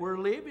day that we're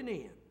living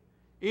in.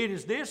 It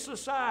is this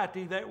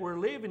society that we're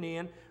living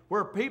in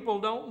where people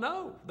don't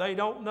know. They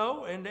don't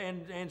know,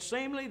 and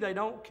seemingly they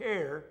don't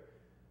care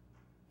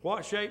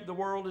what shape the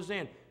world is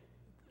in.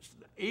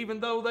 Even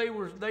though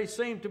they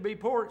seemed to be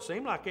poor, it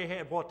seemed like they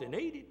had what they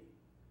needed.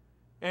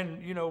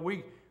 And, you know,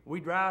 we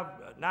drive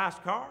nice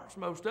cars.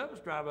 Most of us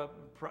drive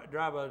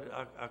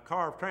a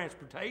car of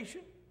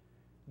transportation.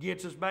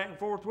 Gets us back and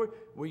forth.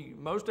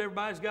 Most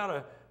everybody's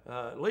got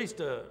at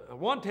least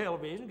one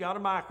television, got a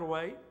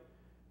microwave,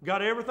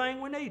 got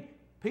everything we need.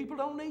 People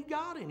don't need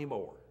God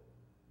anymore.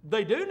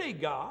 They do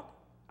need God.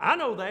 I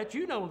know that.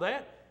 You know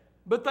that.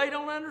 But they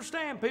don't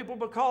understand. People,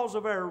 because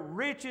of our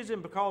riches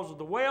and because of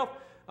the wealth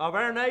of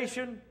our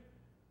nation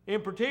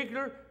in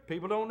particular,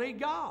 people don't need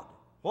God.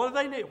 What do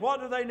they need?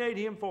 What do they need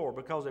Him for?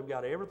 Because they've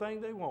got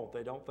everything they want.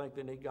 They don't think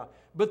they need God.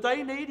 But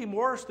they need Him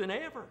worse than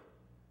ever.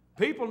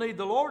 People need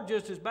the Lord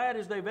just as bad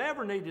as they've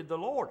ever needed the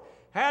Lord.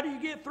 How do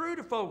you get through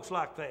to folks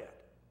like that?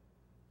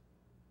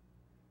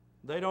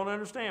 They don't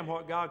understand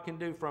what God can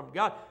do from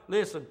God.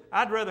 Listen,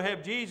 I'd rather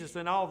have Jesus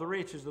than all the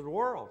riches of the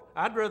world.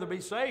 I'd rather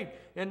be saved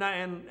and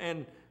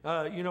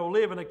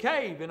live in a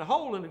cave, in a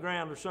hole in the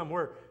ground or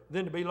somewhere,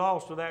 than to be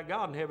lost without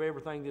God and have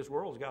everything this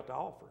world's got to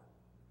offer.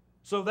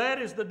 So that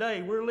is the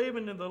day. We're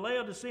living in the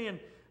Laodicean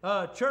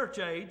church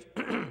age,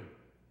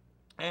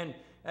 and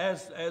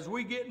as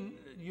we get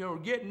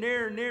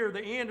near and near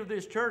the end of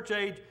this church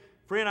age,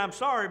 friend, I'm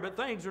sorry, but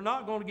things are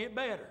not going to get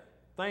better.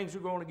 Things are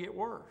going to get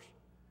worse.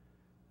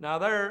 Now,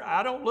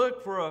 I don't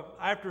look for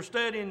after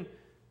studying,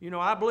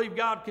 I believe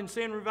God can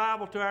send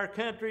revival to our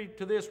country,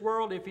 to this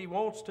world, if He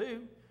wants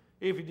to,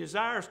 if He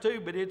desires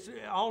to, but it's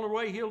the only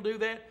way He'll do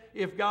that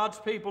if God's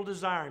people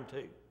desire Him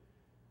to.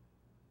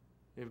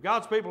 If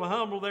God's people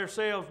humble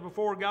themselves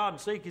before God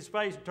and seek His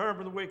face and turn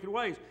from the wicked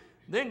ways,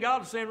 then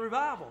God will send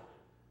revival.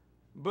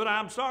 But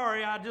I'm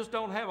sorry, I just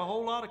don't have a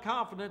whole lot of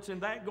confidence in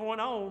that going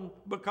on,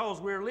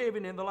 because we're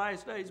living in the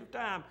last days of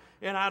time.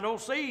 And I don't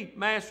see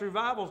mass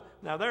revivals.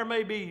 Now, there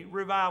may be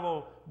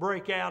revival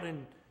break out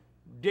in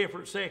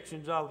different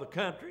sections of the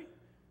country,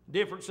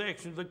 different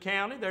sections of the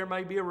county. There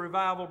may be a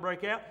revival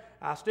break out.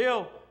 I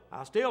still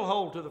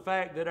hold to the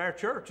fact that our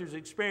church is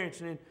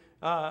experiencing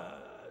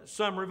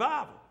some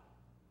revival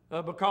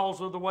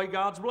because of the way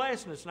God's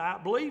blessing us, and I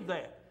believe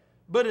that.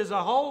 But as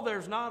a whole,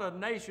 there's not a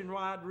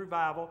nationwide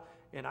revival,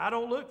 and I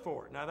don't look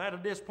for it. Now, that'll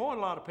disappoint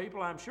a lot of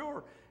people, I'm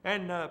sure,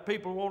 and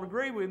people won't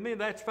agree with me.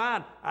 That's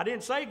fine. I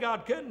didn't say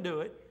God couldn't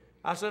do it.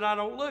 I said I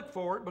don't look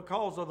for it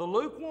because of the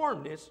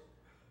lukewarmness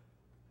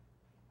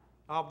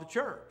of the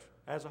church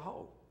as a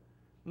whole.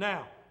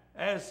 Now,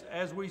 as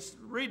we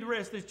read the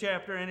rest of this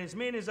chapter, and as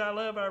many as I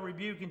love, I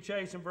rebuke and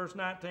chasten, verse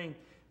 19,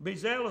 be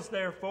zealous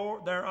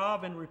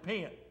thereof and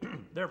repent.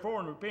 Therefore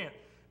and repent.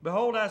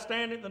 Behold, I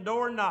stand at the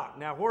door and knock.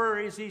 Now, where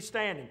is he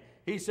standing?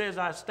 He says,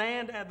 I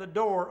stand at the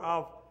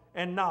door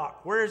and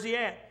knock. Where is he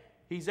at?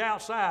 He's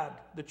outside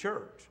the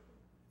church.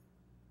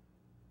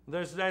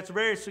 That's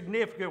very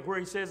significant where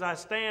he says, I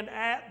stand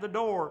at the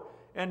door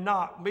and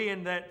knock,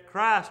 being that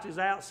Christ is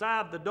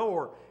outside the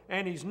door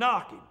and He's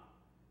knocking.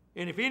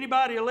 And if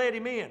anybody will let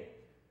Him in,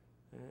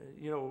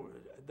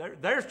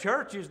 there's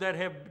churches that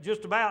have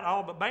just about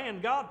all but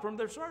banned God from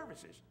their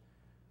services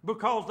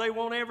because they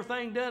want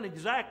everything done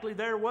exactly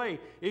their way,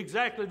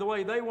 exactly the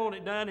way they want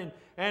it done,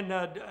 and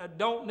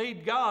don't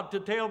need God to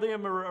tell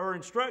them or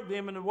instruct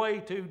them in a way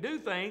to do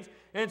things.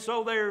 And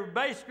so they're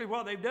basically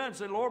what they've done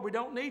said, Lord, we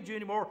don't need you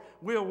anymore.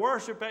 We'll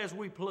worship as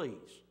we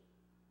please.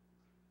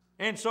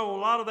 And so a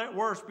lot of that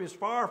worship is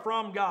far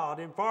from God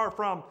and far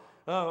from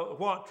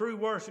what true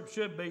worship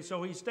should be.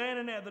 So he's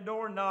standing at the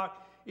door and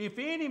knock. If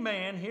any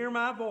man hear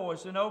my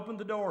voice and open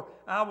the door,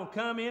 I will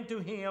come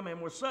into him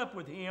and will sup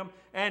with him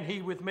and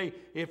he with me.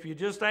 If you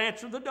just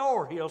answer the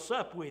door, he'll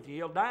sup with you.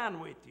 He'll dine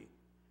with you.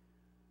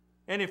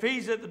 And if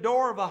he's at the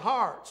door of a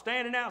heart,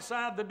 standing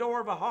outside the door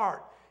of a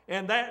heart,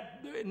 and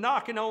that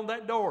knocking on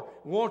that door,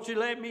 won't you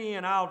let me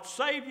in? I'll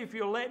save you if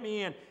you'll let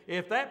me in.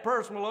 If that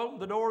person will open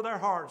the door of their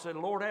heart and say,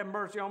 Lord, have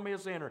mercy on me, a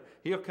sinner,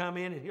 he'll come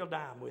in and he'll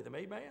dine with him.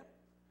 Amen.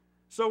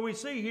 So we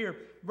see here,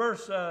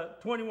 verse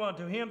 21,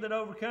 to him that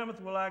overcometh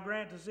will I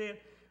grant to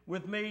sit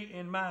with me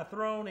in my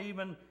throne,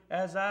 even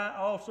as I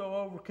also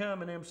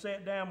overcome and am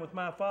set down with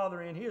my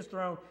Father in his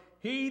throne.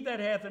 He that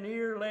hath an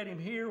ear, let him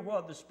hear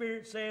what the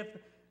Spirit saith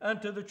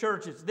unto the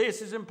churches. This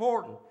is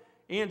important.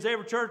 Ends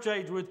every church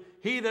age with,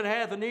 he that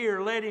hath an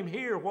ear, let him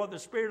hear what the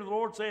Spirit of the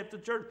Lord saith to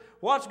the church.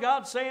 What's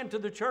God saying to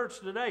the church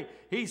today?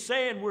 He's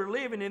saying we're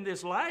living in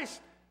this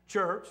last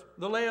church,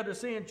 the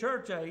Laodicean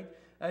church age,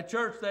 a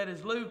church that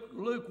is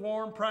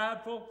lukewarm,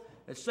 prideful,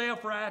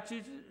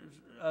 self-righteous,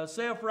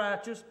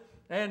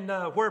 and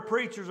where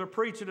preachers are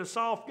preaching a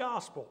soft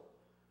gospel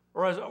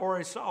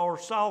or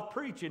soft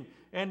preaching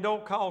and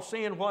don't call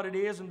sin what it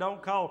is and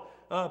don't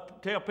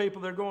tell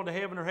people they're going to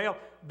heaven or hell.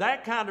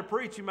 That kind of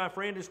preaching, my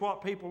friend, is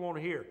what people want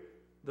to hear,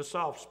 the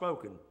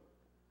soft-spoken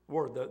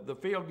word, the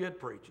feel-good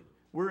preaching.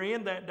 We're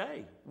in that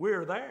day.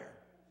 We're there.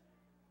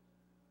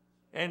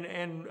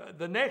 And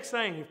the next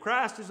thing, if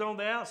Christ is on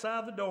the outside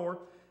of the door,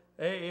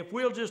 if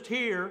we'll just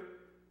hear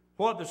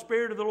what the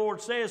Spirit of the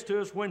Lord says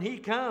to us when He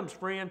comes,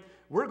 friend,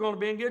 we're going to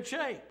be in good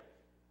shape.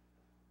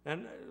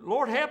 And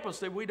Lord help us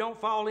that we don't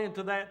fall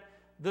into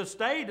the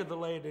state of the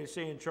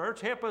Laodicean church.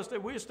 Help us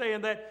that we stay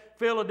in that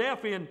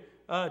Philadelphian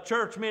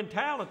church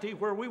mentality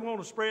where we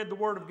want to spread the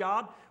Word of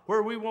God,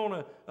 where we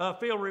want to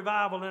feel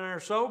revival in our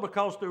soul,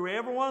 because through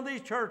every one of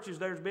these churches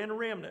there's been a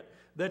remnant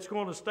that's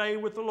going to stay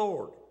with the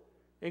Lord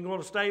and going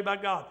to stay by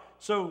God.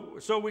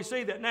 So we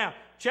see that. Now,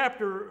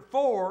 chapter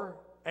 4,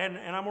 and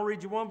I'm going to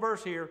read you one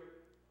verse here.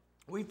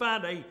 We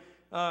find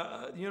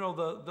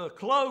the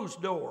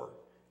closed door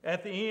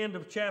at the end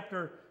of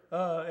chapter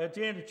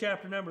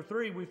number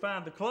 3. We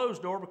find the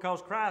closed door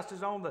because Christ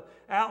is on the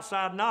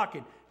outside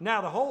knocking.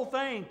 Now the whole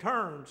thing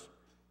turns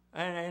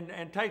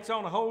and takes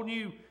on a whole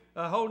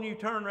new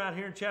turn right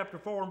here in chapter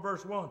 4 and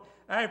verse 1.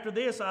 After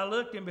this I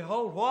looked, and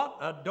behold, what?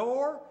 A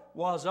door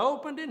was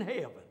opened in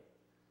heaven.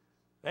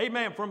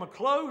 Amen. From a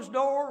closed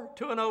door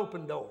to an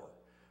open door.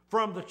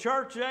 From the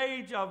church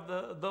age of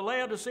the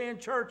Laodicean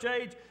church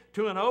age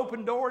to an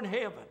open door in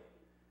heaven.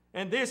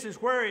 And this is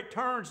where it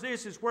turns.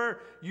 This is where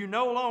you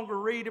no longer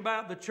read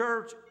about the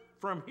church.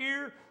 From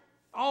here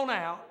on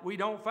out, we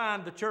don't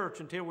find the church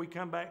until we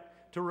come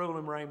back to rule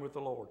and reign with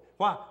the Lord.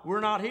 Why? We're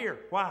not here.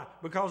 Why?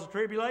 Because the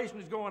tribulation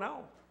is going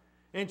on.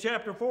 In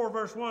chapter 4,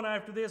 verse 1,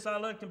 after this I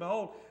looked, and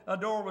behold, a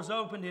door was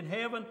opened in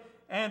heaven,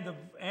 and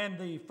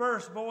the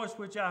first voice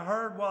which I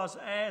heard was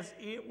as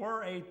it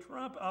were a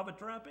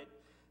trumpet,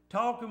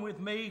 talking with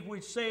me,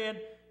 which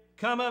said,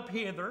 Come up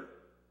hither,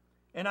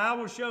 and I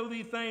will show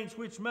thee things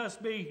which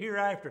must be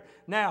hereafter.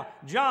 Now,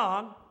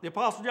 John, the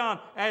Apostle John,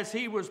 as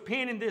he was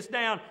penning this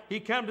down, he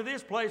come to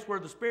this place where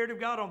the Spirit of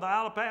God on the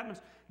Isle of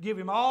Patmos give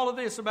him all of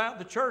this about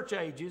the church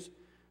ages.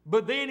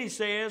 But then he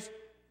says,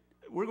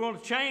 we're going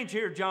to change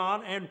here,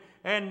 John,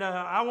 and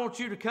I want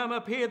you to come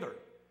up hither.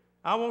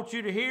 I want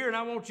you to hear, and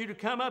I want you to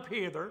come up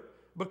hither,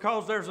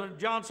 because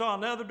John saw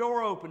another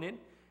door opening.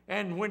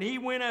 And when he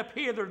went up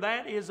hither,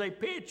 that is a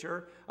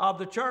picture of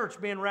the church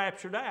being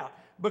raptured out.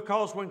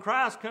 Because when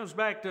Christ comes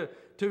back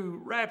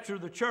to rapture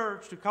the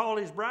church, to call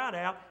his bride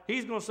out,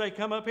 he's going to say,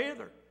 come up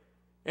hither.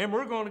 And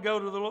we're going to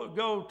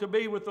go to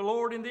be with the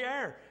Lord in the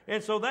air.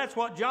 And so that's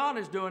what John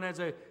is doing as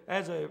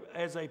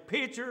a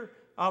picture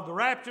of the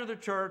rapture of the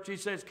church. He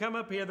says, come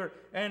up hither.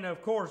 And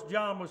of course,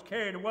 John was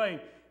carried away.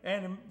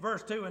 And in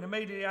verse 2, and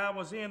immediately I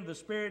was in the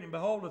Spirit, and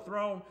behold, a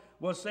throne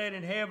was set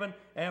in heaven,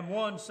 and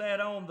one sat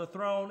on the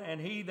throne,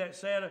 and he that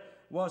sat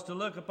was to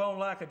look upon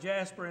like a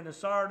jasper and a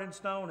sardine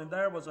stone, and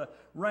there was a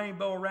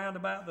rainbow round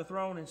about the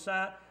throne in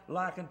sight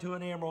like unto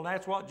an emerald. And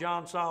that's what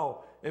John saw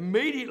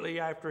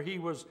immediately after he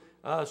was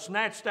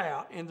snatched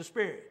out in the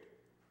Spirit.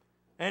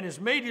 And as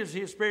immediately as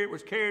his spirit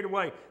was carried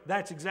away,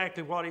 that's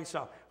exactly what he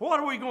saw. What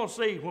are we going to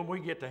see when we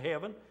get to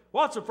heaven?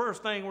 What's the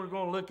first thing we're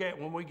going to look at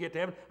when we get to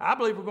heaven? I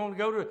believe we're going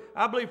to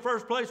I believe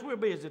first place we'll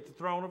be is at the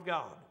throne of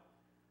God.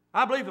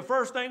 I believe the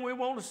first thing we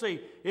want to see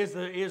is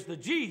the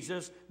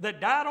Jesus that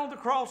died on the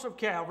cross of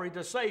Calvary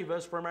to save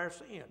us from our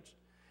sins.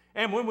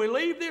 And when we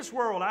leave this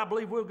world, I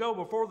believe we'll go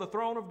before the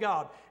throne of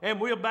God, and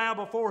we'll bow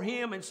before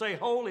him and say,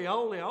 holy,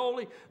 holy,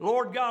 holy,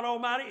 Lord God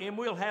Almighty, and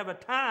we'll have a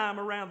time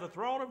around the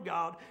throne of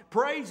God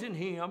praising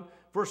him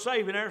for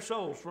saving our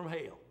souls from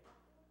hell.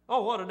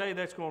 Oh, what a day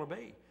that's going to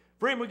be.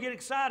 Friend, we get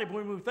excited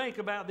when we think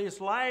about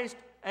this last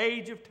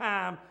age of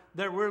time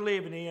that we're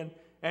living in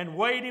and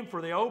waiting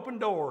for the open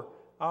door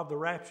of the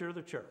rapture of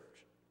the church.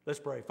 Let's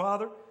pray.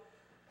 Father,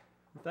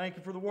 thank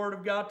you for the Word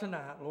of God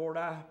tonight. Lord,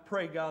 I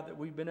pray, God, that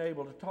we've been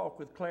able to talk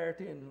with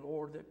clarity, and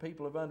Lord, that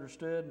people have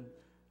understood. And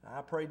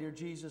I pray, dear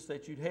Jesus,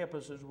 that you'd help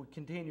us as we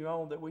continue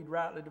on, that we'd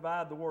rightly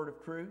divide the word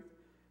of truth.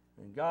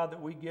 And God, that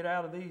we get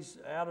out of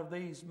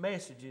these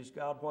messages,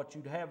 God, what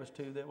you'd have us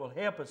to, that will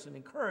help us and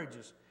encourage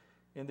us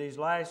in these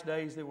last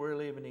days that we're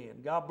living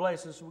in. God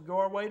bless us as we go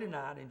our way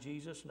tonight. In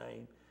Jesus'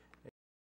 name,